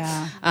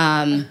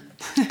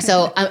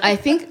 So I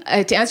think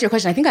to answer your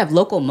question, I think I have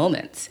local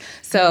moments.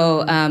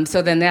 So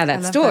then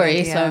that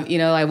story. So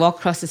I walk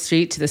across the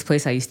street to this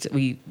place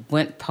we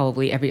went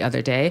probably every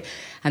other day,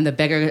 and the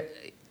beggar.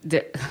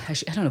 I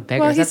don't know,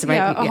 beggar. Well, that's the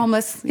right.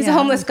 Homeless. He's a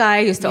homeless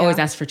guy who used to always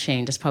ask for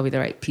change. That's probably the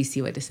right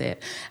PC way to say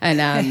it.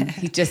 And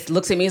he just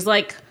looks at me. He's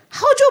like,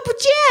 "Haojiu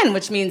Bujian,"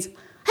 which means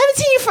I haven't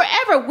seen you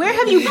forever. Where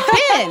have you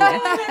been?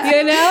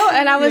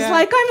 And I was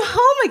like, I'm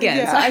home again.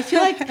 Yeah. So I feel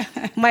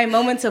like my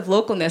moments of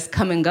localness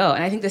come and go.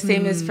 And I think the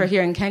same is for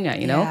here in Kenya,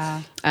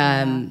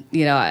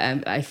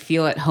 I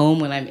feel at home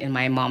when I'm in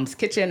my mom's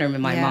kitchen or in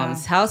my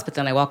mom's house, but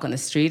then I walk on the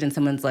street and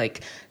someone's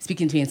like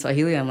speaking to me in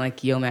Swahili. I'm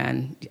like, yo,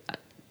 man,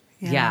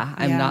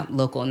 I'm not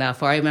local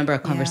enough. Or I remember a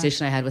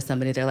conversation I had with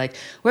somebody. They're like,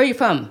 where are you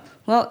from?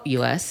 Well,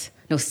 U.S.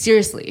 No,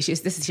 seriously.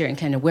 This is here in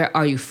Kenya. Where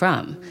are you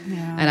from?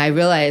 Yeah. And I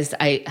realized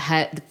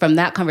from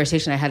that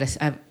conversation,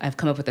 I've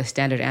come up with a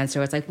standard answer.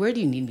 It's like, where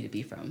do you need me to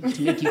be from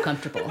to make you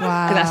comfortable?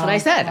 Because that's what I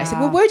said. Wow. I said,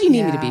 well, where do you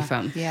need me to be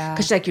from? Because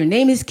she's like, your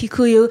name is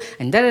Kikuyu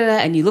and da-da-da,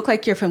 and you look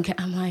like you're from Kenya.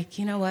 I'm like,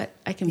 you know what?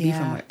 I can be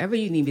from wherever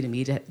you need me to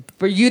be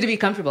for you to be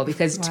comfortable.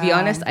 Because to be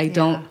honest, I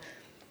don't...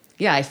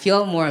 yeah, I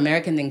feel more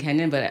American than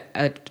Kenyan,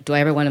 but do I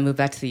ever want to move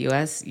back to the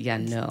U.S.? Yeah,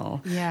 no.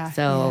 Yeah.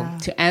 So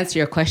to answer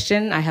your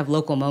question, I have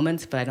local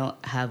moments, but I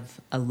don't have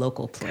a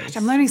local place. Gosh,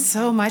 I'm learning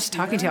so much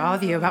talking to all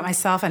of you about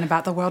myself and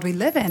about the world we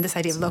live in, this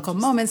idea of local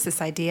moments,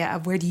 this idea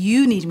of where do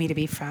you need me to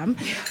be from,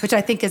 which I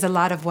think is a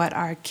lot of what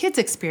our kids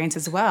experience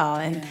as well.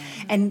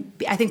 And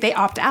I think they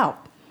opt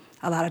out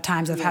a lot of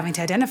times of having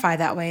to identify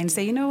that way and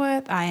say, you know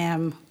what, I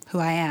am who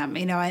I am,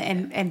 you know,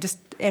 and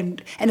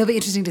it'll be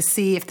interesting to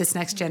see if this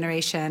next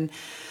generation,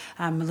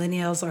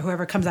 millennials or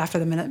whoever comes after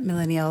the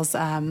millennials,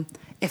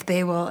 if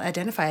they will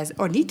identify as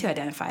or need to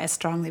identify as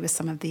strongly with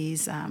some of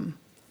these,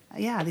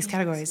 these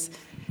categories.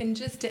 And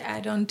just to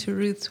add on to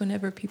Ruth's,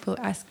 whenever people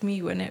ask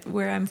me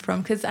where I'm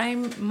from, because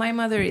my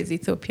mother is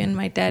Ethiopian,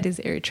 my dad is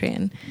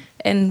Eritrean,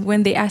 and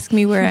when they ask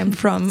me where I'm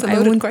from,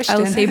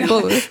 I'll say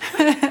both.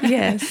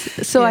 Yes.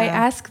 So I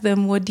ask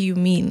them, "What do you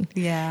mean?"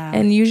 Yeah.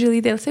 And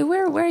usually they'll say,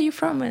 "Where are you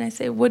from?" And I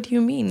say, "What do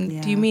you mean?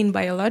 Yeah. Do you mean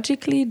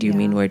biologically? Do you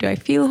mean where do I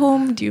feel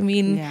home? Do you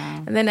mean?"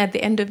 Yeah. And then at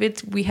the end of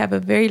it, we have a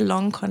very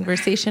long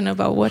conversation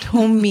about what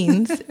home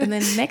means. And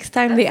then next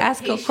time they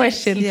ask a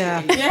question,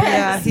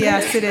 Yes,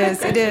 it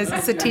is. It is.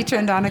 It's a teacher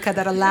in Donica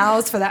that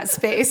allows for that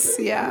space.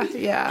 Yeah.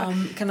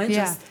 Can I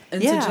just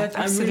interject?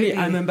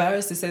 Yeah, I'm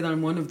embarrassed to say that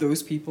I'm one of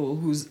those people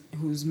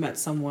who's met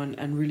someone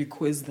and really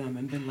quizzed them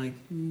and been like,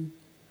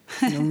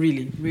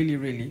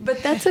 really.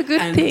 But that's a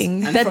good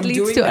thing. And that from leads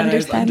doing to that,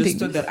 understanding. I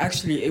understood that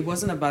actually it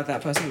wasn't about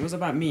that person. It was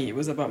about me. It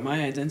was about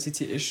my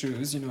identity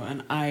issues, you know.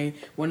 And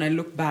when I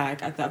look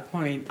back at that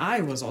point,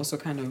 I was also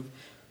kind of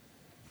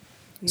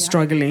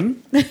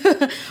struggling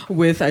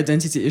with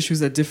identity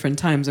issues at different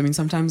times. I mean,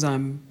 sometimes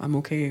I'm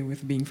okay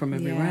with being from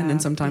everywhere, and then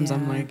sometimes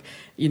I'm like,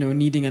 you know,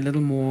 needing a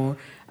little more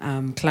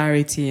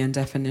clarity and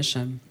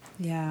definition.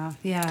 Yeah.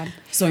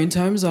 So in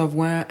terms of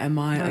where am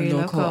I a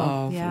local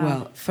of? Yeah.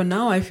 Well, for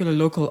now I feel a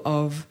local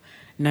of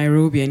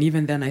Nairobi, and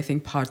even then I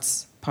think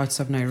parts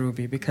of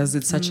Nairobi, because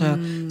it's such a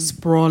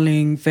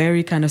sprawling,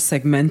 very kind of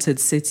segmented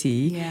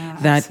city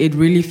that it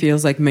really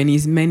feels like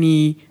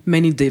many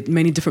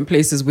different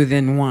places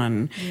within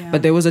one. Yeah.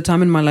 But there was a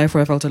time in my life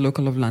where I felt a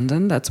local of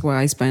London. That's where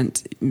I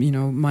spent, you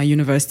know, my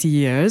university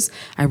years.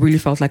 I really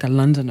felt like a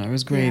Londoner. It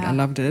was great. I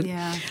loved it.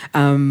 Yeah.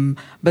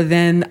 But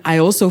then I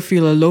also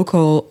feel a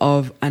local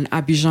of an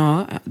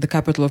Abidjan, the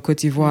capital of Cote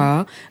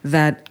d'Ivoire,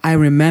 that I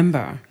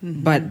remember,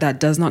 but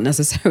that does not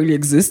necessarily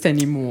exist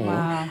anymore.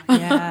 Wow.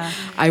 Yeah.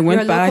 I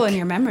went back. Local in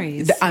your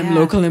memories. I'm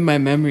local in my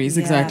memories,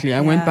 exactly. I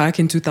went back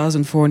in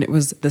 2004 and it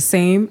was the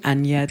same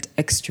and yet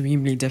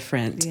extremely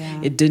different. Yeah.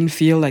 It didn't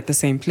feel like the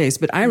same place,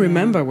 but I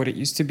remember what it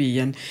used to be.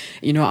 And,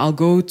 you know, I'll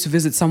go to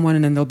visit someone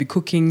and then there'll be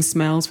cooking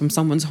smells from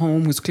someone's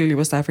home who's clearly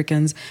West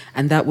Africans,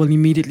 and that will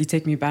immediately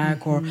take me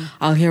back. Or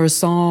I'll hear a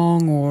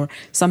song or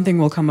something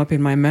will come up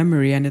in my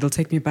memory and it'll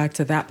take me back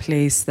to that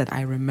place that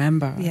I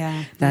remember.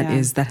 That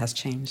has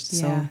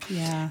changed.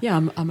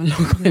 I'm a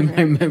local in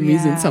my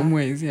memories in some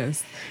ways,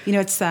 yes. You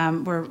know, it's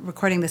we're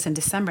recording this in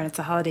December, and it's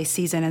a holiday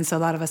season, and so a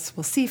lot of us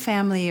will see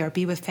family or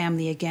be with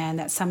family again.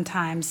 That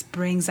sometimes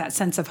brings that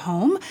sense of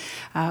home.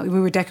 We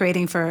were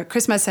decorating for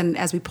Christmas, and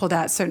as we pulled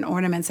out certain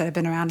ornaments that have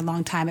been around a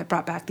long time, it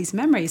brought back these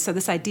memories. So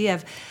this idea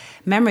of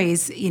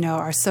memories, you know,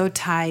 are so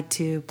tied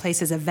to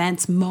places,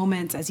 events,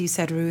 moments, as you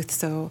said, Ruth.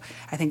 So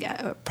I think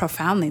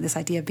profoundly this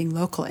idea of being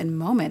local in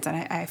moments, and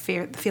I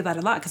feel that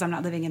a lot because I'm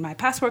not living in my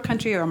passport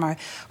country or my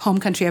home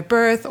country of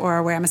birth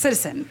or where I'm a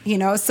citizen, you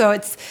know. So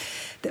it's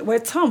where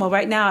it's home. Well,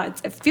 right now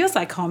it feels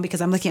like home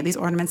because I'm looking at these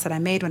ornaments that I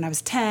made when I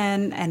was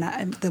 10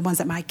 and the ones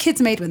that my kids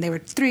made when they were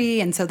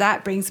 3. And so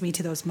that brings me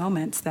to those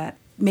moments that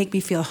make me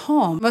feel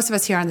home. Most of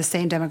us here are on the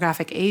same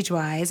demographic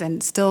age-wise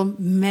and still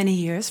many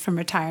years from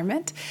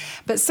retirement.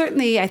 But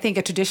certainly I think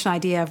a traditional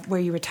idea of where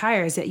you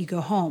retire is that you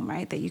go home,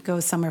 right? That you go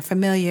somewhere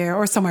familiar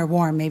or somewhere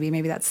warm,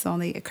 maybe that's the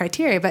only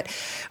criteria. But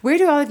where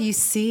do all of you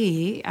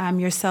see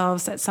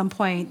yourselves at some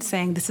point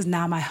saying, this is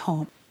now my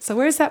home? So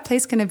where's that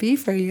place going to be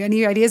for you?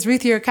 Any ideas?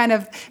 Ruth, you're kind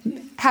of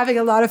having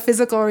a lot of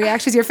physical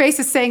reactions. Your face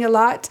is saying a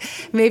lot.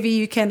 Maybe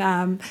you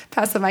can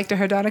pass the mic to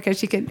her, Donica.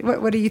 She can.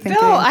 What are you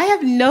thinking? No, I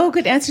have no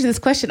good answer to this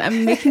question.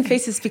 I'm making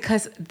faces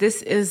because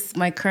this is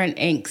my current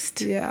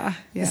angst. Yeah.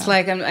 It's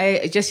like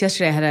I just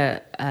yesterday I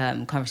had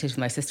a conversation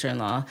with my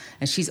sister-in-law,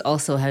 and she's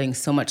also having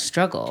so much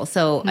struggle.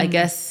 So I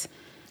guess.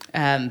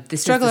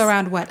 This struggle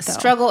around what, though?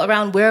 Struggle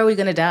around where are we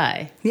going to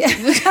die? Yeah.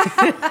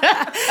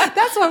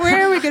 That's what,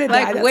 where are we going to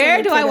die? Like,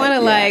 where do I want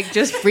to, like,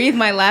 just breathe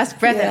my last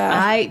breath? Yeah. And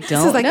I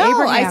don't like know.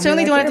 Abraham. I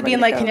certainly don't want to be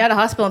in, like, Kenyatta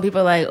Hospital and people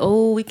are like,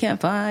 oh, we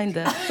can't find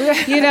the,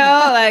 you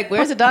know, like,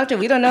 where's the doctor?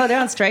 We don't know. They're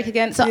on strike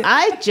again. So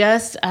I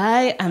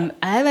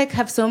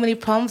have so many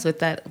problems with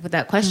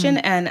that question.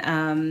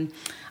 And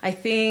I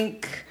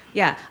think...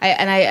 Yeah,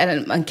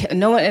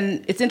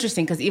 and it's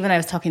interesting because even I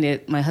was talking to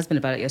my husband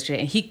about it yesterday,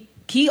 and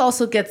he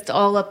also gets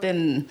all up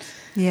in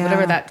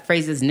whatever that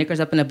phrase is, knickers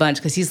up in a bunch,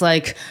 because he's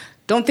like,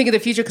 don't think of the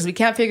future because we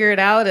can't figure it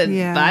out, and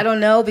but I don't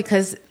know,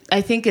 because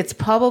I think it's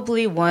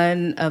probably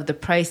one of the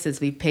prices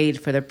we paid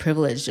for the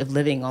privilege of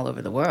living all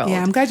over the world.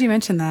 Yeah, I'm glad you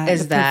mentioned that.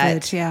 Is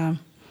that privilege,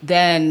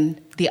 then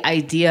the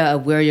idea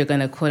of where you're going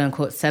to quote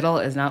unquote settle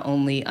is not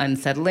only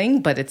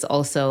unsettling, but it's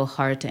also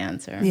hard to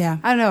answer. Yeah.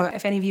 I don't know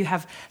if any of you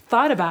have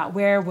thought about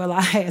where will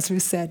I, as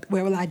Ruth said,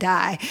 where will I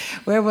die?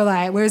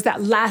 Where's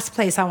that last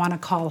place I want to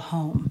call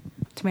home?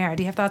 Tamara,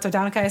 do you have thoughts? Or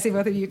Donica, I see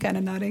both of you kind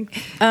of nodding.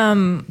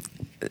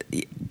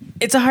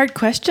 It's a hard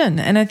question,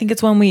 and I think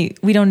it's one we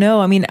don't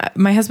know. I mean,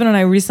 my husband and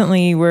I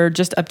recently were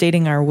just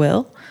updating our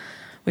will.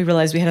 We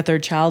realized we had a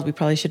third child. We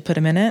probably should put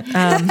him in it.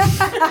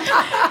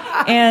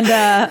 And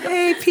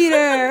hey,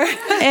 Peter.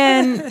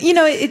 And you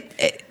know,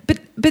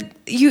 but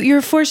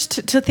you're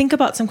forced to think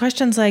about some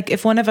questions like,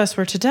 if one of us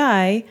were to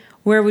die,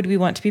 where would we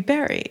want to be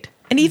buried?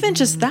 And even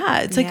just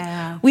that, it's like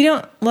we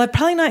don't. Well,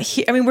 probably not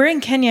here. I mean, we're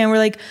in Kenya, and we're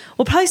like,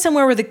 well, probably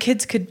somewhere where the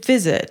kids could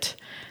visit.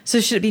 So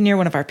should it be near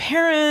one of our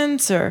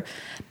parents or?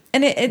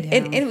 And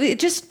we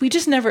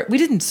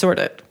didn't sort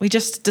it. We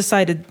just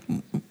decided.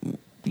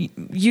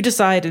 You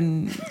decide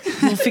and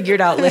we'll figure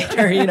it out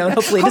later, you know,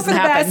 hopefully it doesn't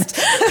happen.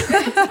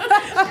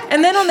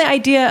 And then on the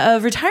idea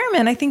of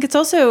retirement, I think it's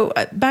also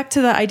back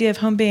to the idea of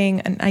home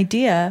being an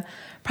idea.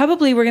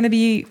 Probably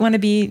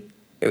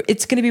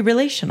it's going to be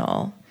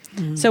relational.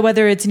 Mm. So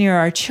whether it's near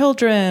our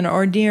children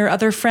or near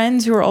other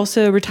friends who are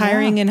also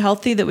retiring and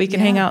healthy that we can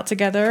hang out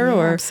together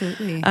or,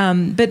 absolutely.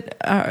 But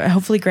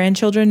hopefully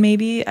grandchildren,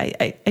 maybe.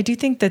 I do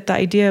think that the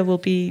idea will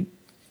be,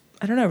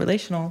 I don't know,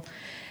 relational.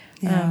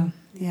 Yeah.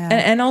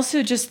 And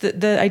also just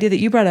the idea that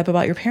you brought up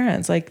about your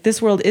parents, like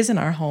this world isn't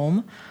our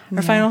home.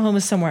 Our final home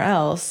is somewhere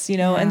else, you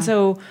know? Yeah. And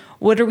so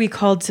what are we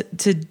called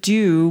to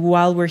do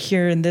while we're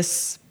here in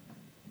this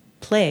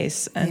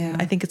place?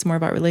 And I think it's more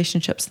about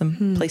relationships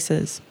than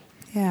places.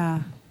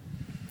 Yeah.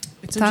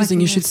 It's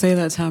interesting you should say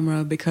that,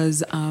 Tamara,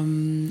 because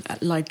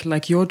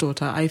like your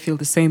daughter, I feel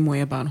the same way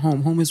about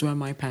home. Home is where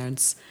my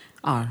parents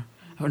are.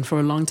 And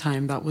for a long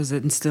time, that was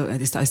it, and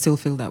I still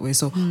feel that way.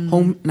 So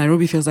home,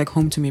 Nairobi feels like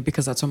home to me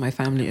because that's where my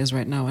family is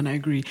right now. And I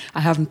agree. I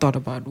haven't thought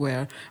about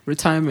where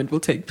retirement will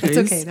take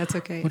place. That's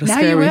okay. What a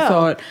scary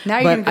thought. Now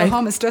you're going to go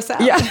home and stress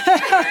out. Yeah.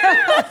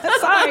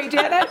 Sorry,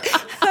 Janet.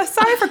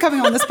 Sorry for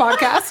coming on this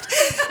podcast.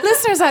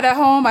 Listeners at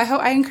home,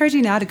 I encourage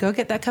you now to go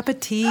get that cup of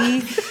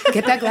tea,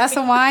 get that glass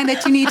of wine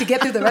that you need to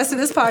get through the rest of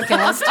this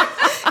podcast.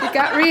 It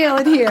got real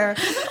in here.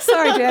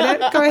 Sorry,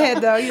 Janet. Go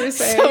ahead, though. You were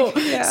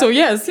saying. So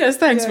yes,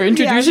 thanks for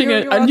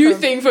introducing a new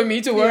thing for me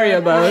to worry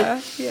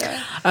about.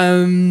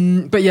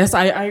 But yes,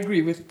 I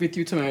agree with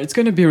you, Tamara. It's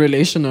going to be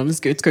relational.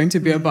 It's going to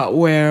be about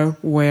where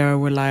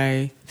will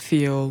I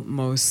feel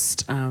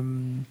most,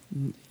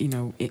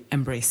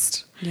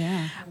 embraced.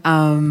 Yeah.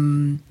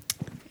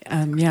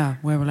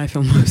 Where will I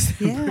feel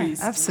most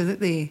embraced? Yeah,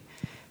 absolutely.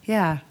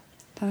 Yeah.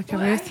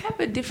 Well, I have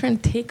a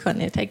different take on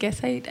it. I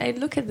guess I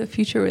look at the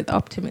future with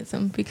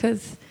optimism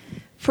because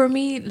for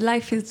me,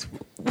 life is...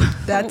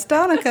 That's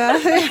Donica.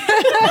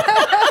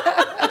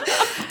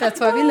 That's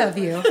why we love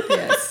you.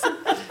 Yes.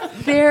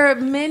 There are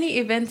many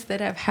events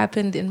that have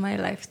happened in my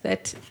life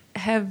that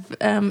have,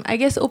 I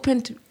guess,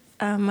 opened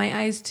my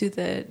eyes to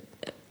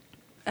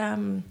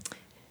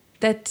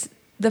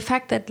the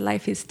fact that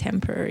life is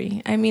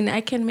temporary. I mean,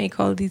 I can make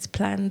all these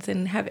plans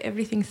and have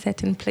everything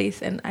set in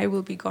place, and I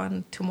will be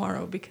gone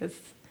tomorrow because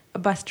a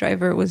bus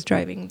driver was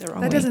driving the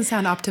wrong way. That doesn't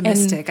sound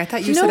optimistic. I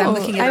thought you said I'm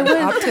looking at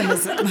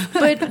optimism.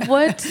 But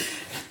what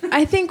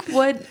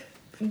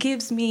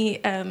gives me,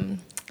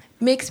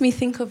 makes me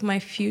think of my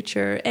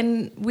future,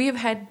 and we've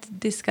had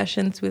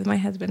discussions with my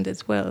husband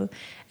as well,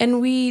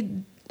 and we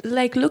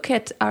look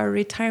at our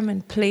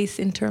retirement place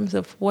in terms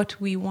of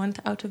what we want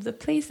out of the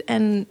place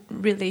and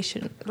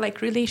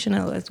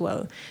relational as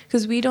well,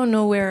 because we don't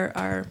know where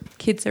our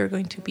kids are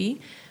going to be.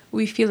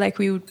 We feel like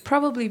we would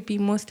probably be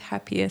most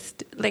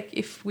happiest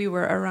if we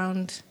were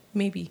around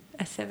maybe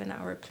a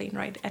 7-hour plane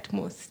ride at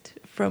most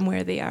from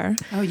where they are.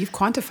 Oh, you've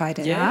quantified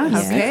it, yeah.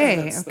 Huh?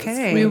 Yes.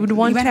 Okay. We would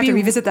want you might have to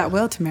revisit that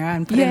will, Tamara,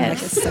 and put in a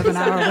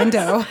 7-hour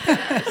window.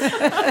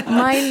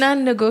 My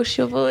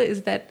non-negotiable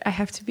is that I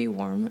have to be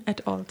warm at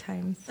all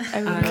times.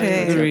 I would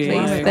agree.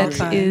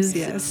 That is.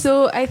 Yes.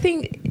 So I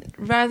think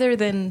rather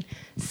than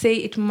say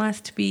it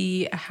must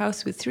be a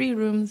house with 3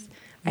 rooms,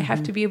 I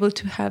have to be able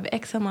to have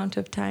X amount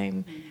of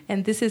time.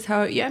 And this is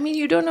how,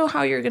 you don't know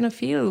how you're going to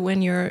feel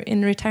when you're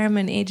in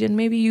retirement age. And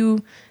maybe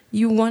you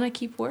want to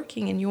keep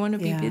working and you want to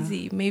be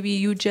busy. Maybe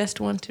you just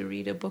want to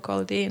read a book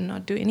all day and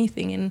not do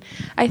anything. And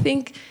I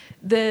think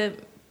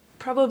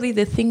probably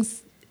the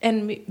things,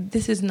 and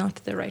this is not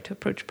the right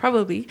approach,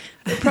 probably,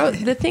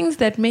 the things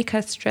that make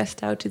us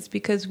stressed out is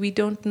because we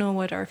don't know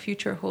what our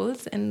future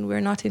holds and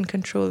we're not in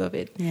control of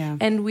it. Yeah.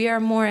 And we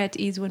are more at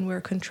ease when we're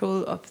in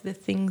control of the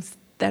things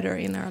that are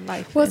in our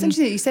life. Well, it's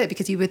interesting that you said it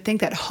because you would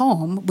think that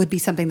home would be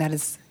something that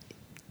is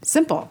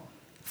simple.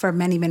 For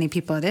many, many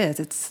people it is.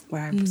 It's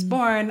where I was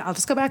born, I'll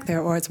just go back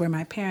there, or it's where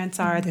my parents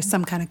are. There's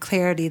some kind of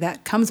clarity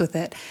that comes with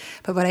it.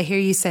 But what I hear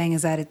you saying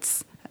is that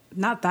it's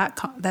not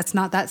that's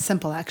not that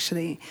simple,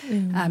 actually,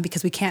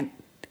 because we can't,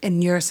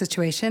 in your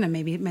situation, and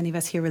maybe many of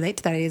us here relate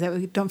to that idea, that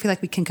we don't feel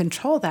like we can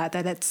control that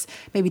it's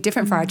maybe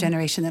different for our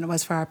generation than it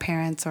was for our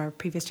parents or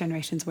previous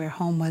generations where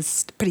home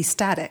was pretty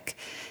static.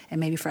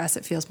 And maybe for us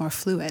it feels more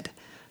fluid.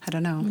 I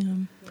don't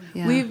know.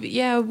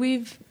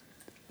 We've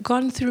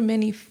gone through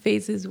many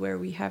phases where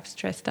we have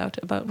stressed out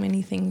about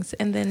many things,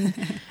 and then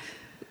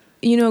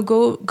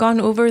gone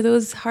over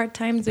those hard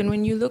times, and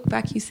when you look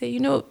back, you say,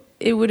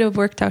 it would have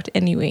worked out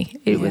anyway.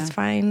 It was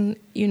fine.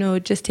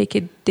 Just take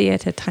it day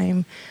at a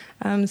time.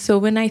 So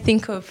when I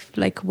think of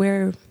like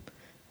where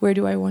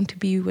do I want to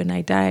be when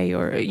I die,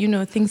 or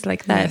things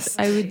like that,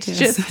 I would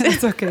just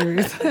it's okay,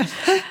 Ruth.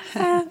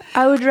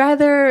 I would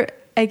rather,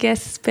 I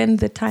guess, spend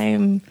the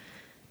time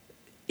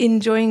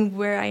enjoying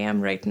where I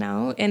am right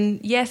now, and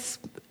yes,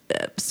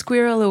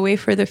 squirrel away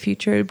for the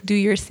future, do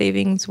your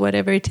savings,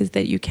 whatever it is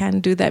that you can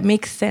do that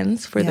makes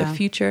sense for the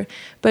future,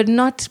 but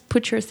not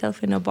put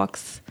yourself in a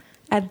box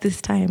at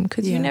this time,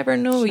 because you never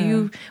know.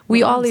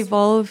 We all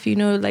evolve,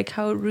 like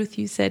how Ruth,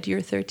 you said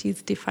your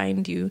 30s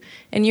defined you,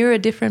 and you're a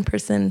different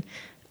person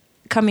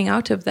coming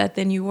out of that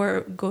than you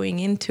were going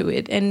into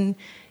it. And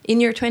in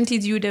your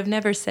 20s, you would have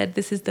never said,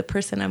 this is the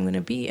person I'm going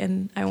to be,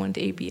 and I want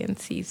A, B, and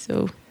C.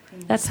 So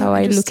that's how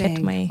I look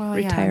at my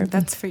retirement.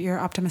 That's for your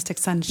optimistic,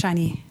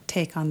 sunshiny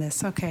take on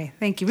this. Okay,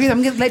 thank you. Ruth,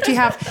 I'm going to let you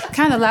have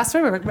kind of the last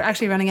word. We're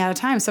actually running out of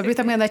time. So Ruth,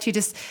 I'm going to let you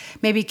just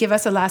maybe give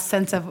us a last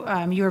sense of,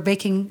 you were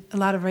making a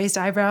lot of raised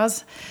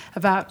eyebrows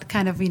about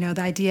kind of, the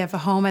idea of a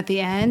home at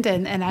the end.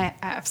 And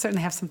I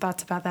certainly have some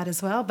thoughts about that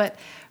as well. But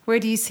where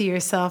do you see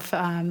yourself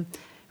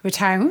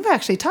retiring? We've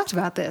actually talked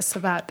about this,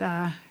 about,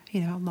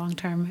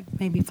 long-term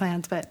maybe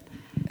plans, but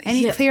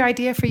any clear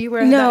idea for you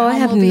where that home I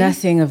have will be?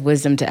 nothing of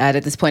wisdom to add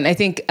at this point. I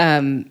think,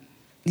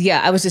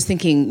 I was just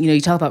thinking, you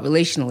talk about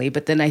relationally,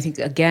 but then I think,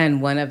 again,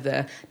 one of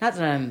the, not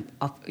that I'm,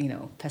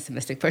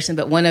 pessimistic person,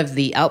 but one of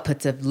the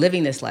outputs of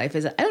living this life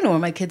is I don't know where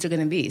my kids are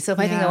going to be. So if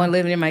I think I want to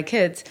live near my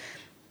kids,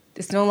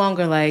 it's no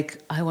longer like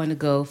I want to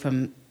go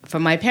from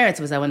my parents,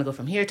 it was I want to go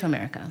from here to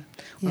America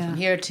or from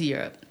here to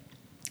Europe.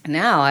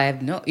 Now I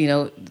have no,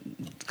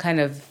 kind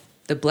of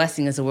the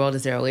blessing is the world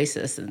is their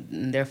oasis,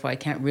 and therefore I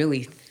can't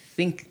really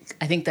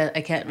I think that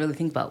I can't really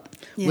think about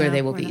where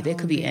they will be. They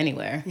could be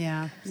anywhere.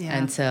 Yeah.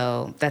 And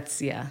so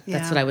that's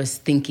what I was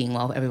thinking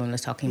while everyone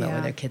was talking about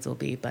where their kids will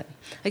be. But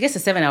I guess a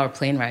 7-hour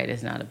plane ride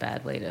is not a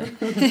bad way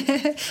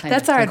to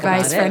That's our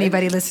advice for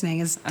anybody listening,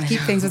 is keep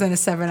things within a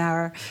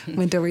 7-hour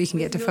window where you can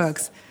get to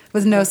folks.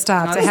 With no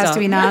stops. It has to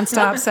be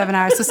nonstop, 7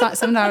 hours. So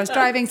 7 hours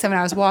driving, 7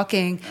 hours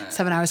walking,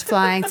 7 hours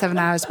flying, 7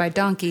 hours by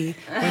donkey,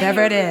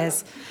 whatever it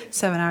is.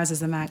 7 hours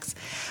is the max.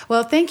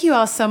 Well, thank you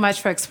all so much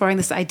for exploring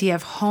this idea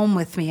of home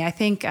with me. I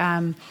think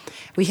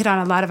we hit on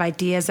a lot of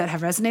ideas that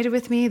have resonated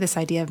with me, this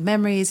idea of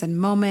memories and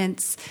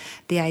moments,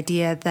 the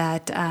idea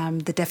that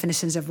the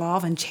definitions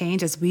evolve and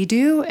change as we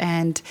do.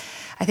 And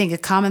I think a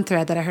common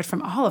thread that I heard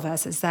from all of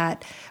us is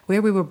that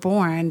where we were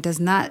born does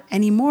not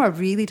anymore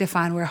really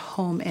define where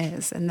home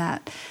is. And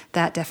that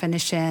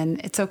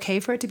definition, it's okay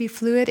for it to be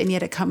fluid, and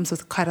yet it comes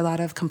with quite a lot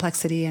of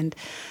complexity and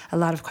a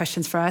lot of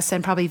questions for us,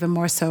 and probably even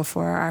more so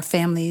for our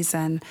families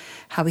and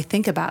how we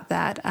think about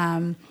that.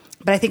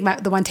 But I think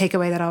the one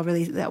takeaway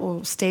that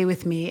will stay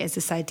with me is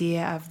this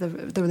idea of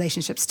the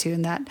relationships too,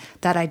 and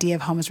that idea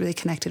of home is really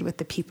connected with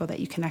the people that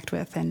you connect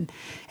with, and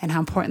how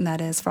important that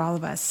is for all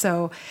of us.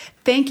 So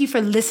thank you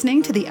for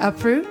listening to The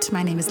Uproot.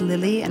 My name is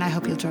Lily, and I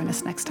hope you'll join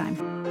us next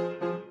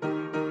time.